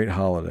had a great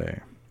holiday.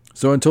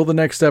 So until the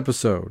next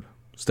episode,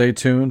 stay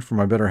tuned for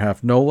my better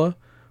half Nola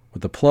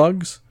with the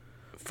plugs,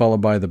 followed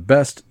by the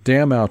best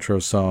damn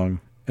outro song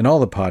in all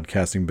the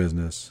podcasting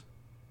business.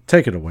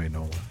 Take it away,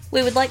 Nola.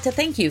 We would like to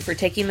thank you for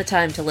taking the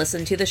time to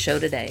listen to the show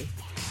today.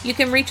 You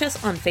can reach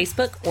us on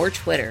Facebook or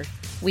Twitter.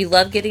 We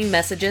love getting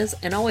messages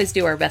and always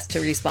do our best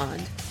to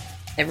respond.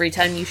 Every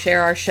time you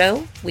share our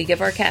show, we give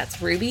our cats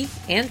Ruby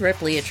and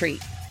Ripley a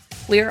treat.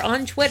 We are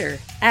on Twitter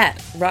at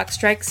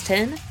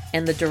Rockstrikes10,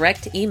 and the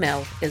direct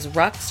email is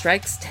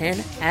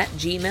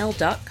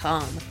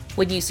rockstrikes10@gmail.com.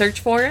 When you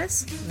search for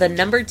us, the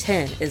number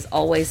 10 is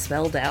always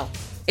spelled out.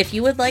 If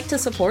you would like to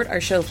support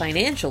our show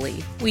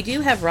financially, we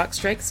do have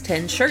Rockstrikes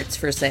 10 shirts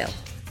for sale.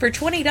 For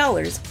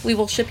 $20, we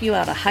will ship you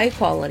out a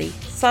high-quality,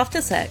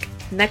 soft-as-heck,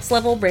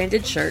 next-level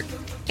branded shirt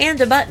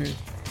and a button.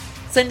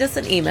 Send us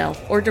an email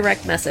or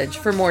direct message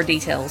for more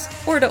details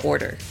or to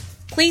order.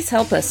 Please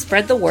help us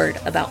spread the word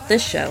about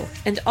this show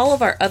and all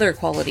of our other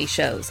quality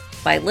shows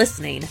by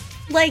listening,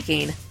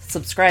 liking,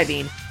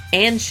 subscribing,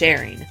 and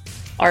sharing.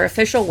 Our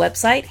official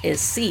website is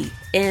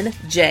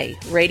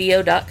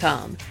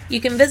cnjradio.com.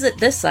 You can visit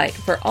this site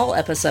for all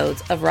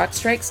episodes of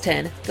Rockstrikes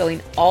 10 going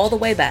all the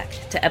way back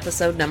to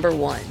episode number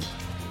 1.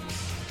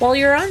 While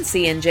you're on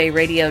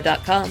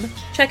cnjradio.com,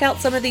 check out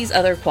some of these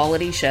other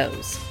quality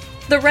shows.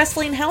 The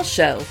Wrestling House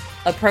Show,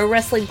 a pro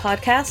wrestling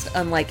podcast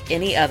unlike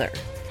any other.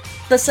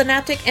 The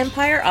Synaptic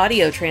Empire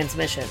audio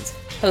transmissions,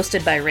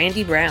 hosted by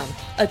Randy Brown,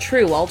 a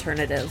true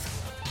alternative.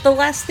 The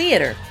Last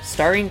Theater,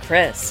 starring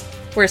Chris,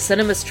 where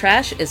cinema's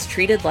trash is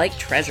treated like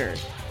treasure.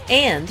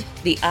 And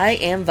the I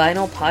Am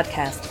Vinyl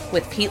podcast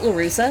with Pete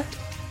LaRussa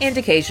and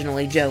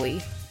occasionally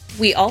Joey.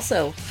 We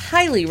also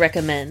highly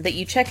recommend that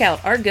you check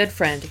out our good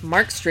friend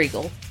Mark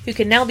Striegel, who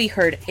can now be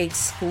heard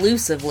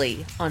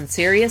exclusively on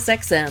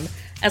SiriusXM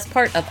as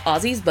part of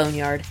Ozzy's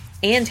Boneyard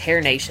and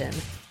Hair Nation.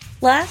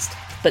 Last,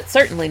 but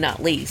certainly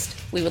not least,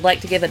 we would like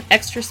to give an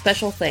extra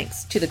special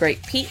thanks to the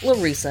great Pete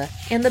LaRussa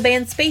and the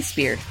band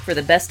Spacebeard for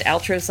the best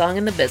outro song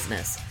in the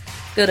business.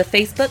 Go to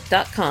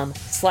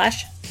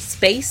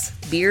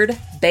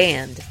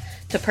facebook.com/SpaceBeardBand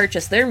to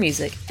purchase their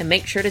music and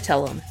make sure to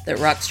tell them that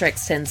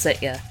Rockstrikes 10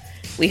 sent ya.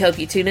 We hope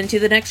you tune into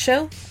the next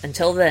show.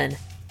 Until then,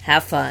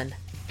 have fun.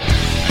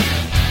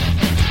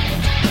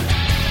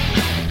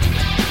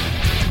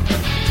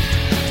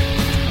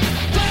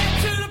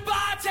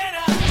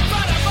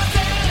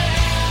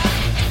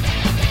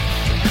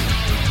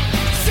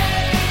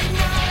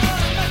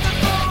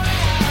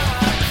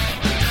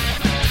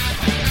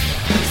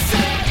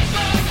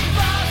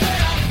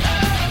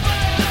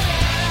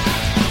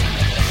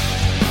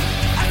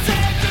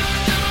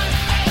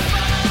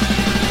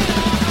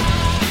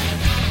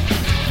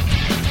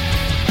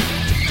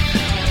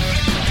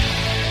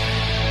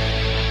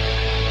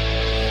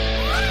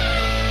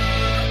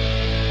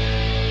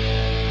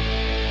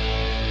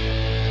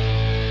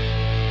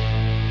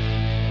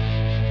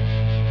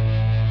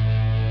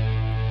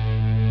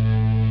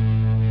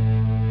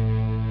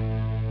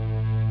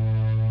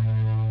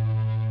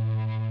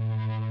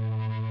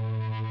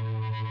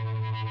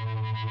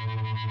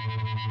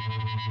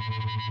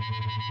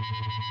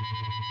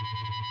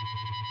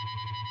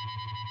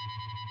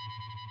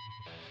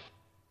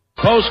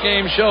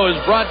 Post-game show is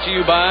brought to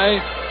you by...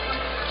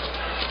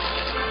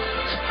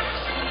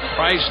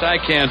 Christ, I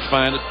can't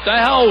find it. The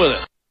hell with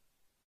it.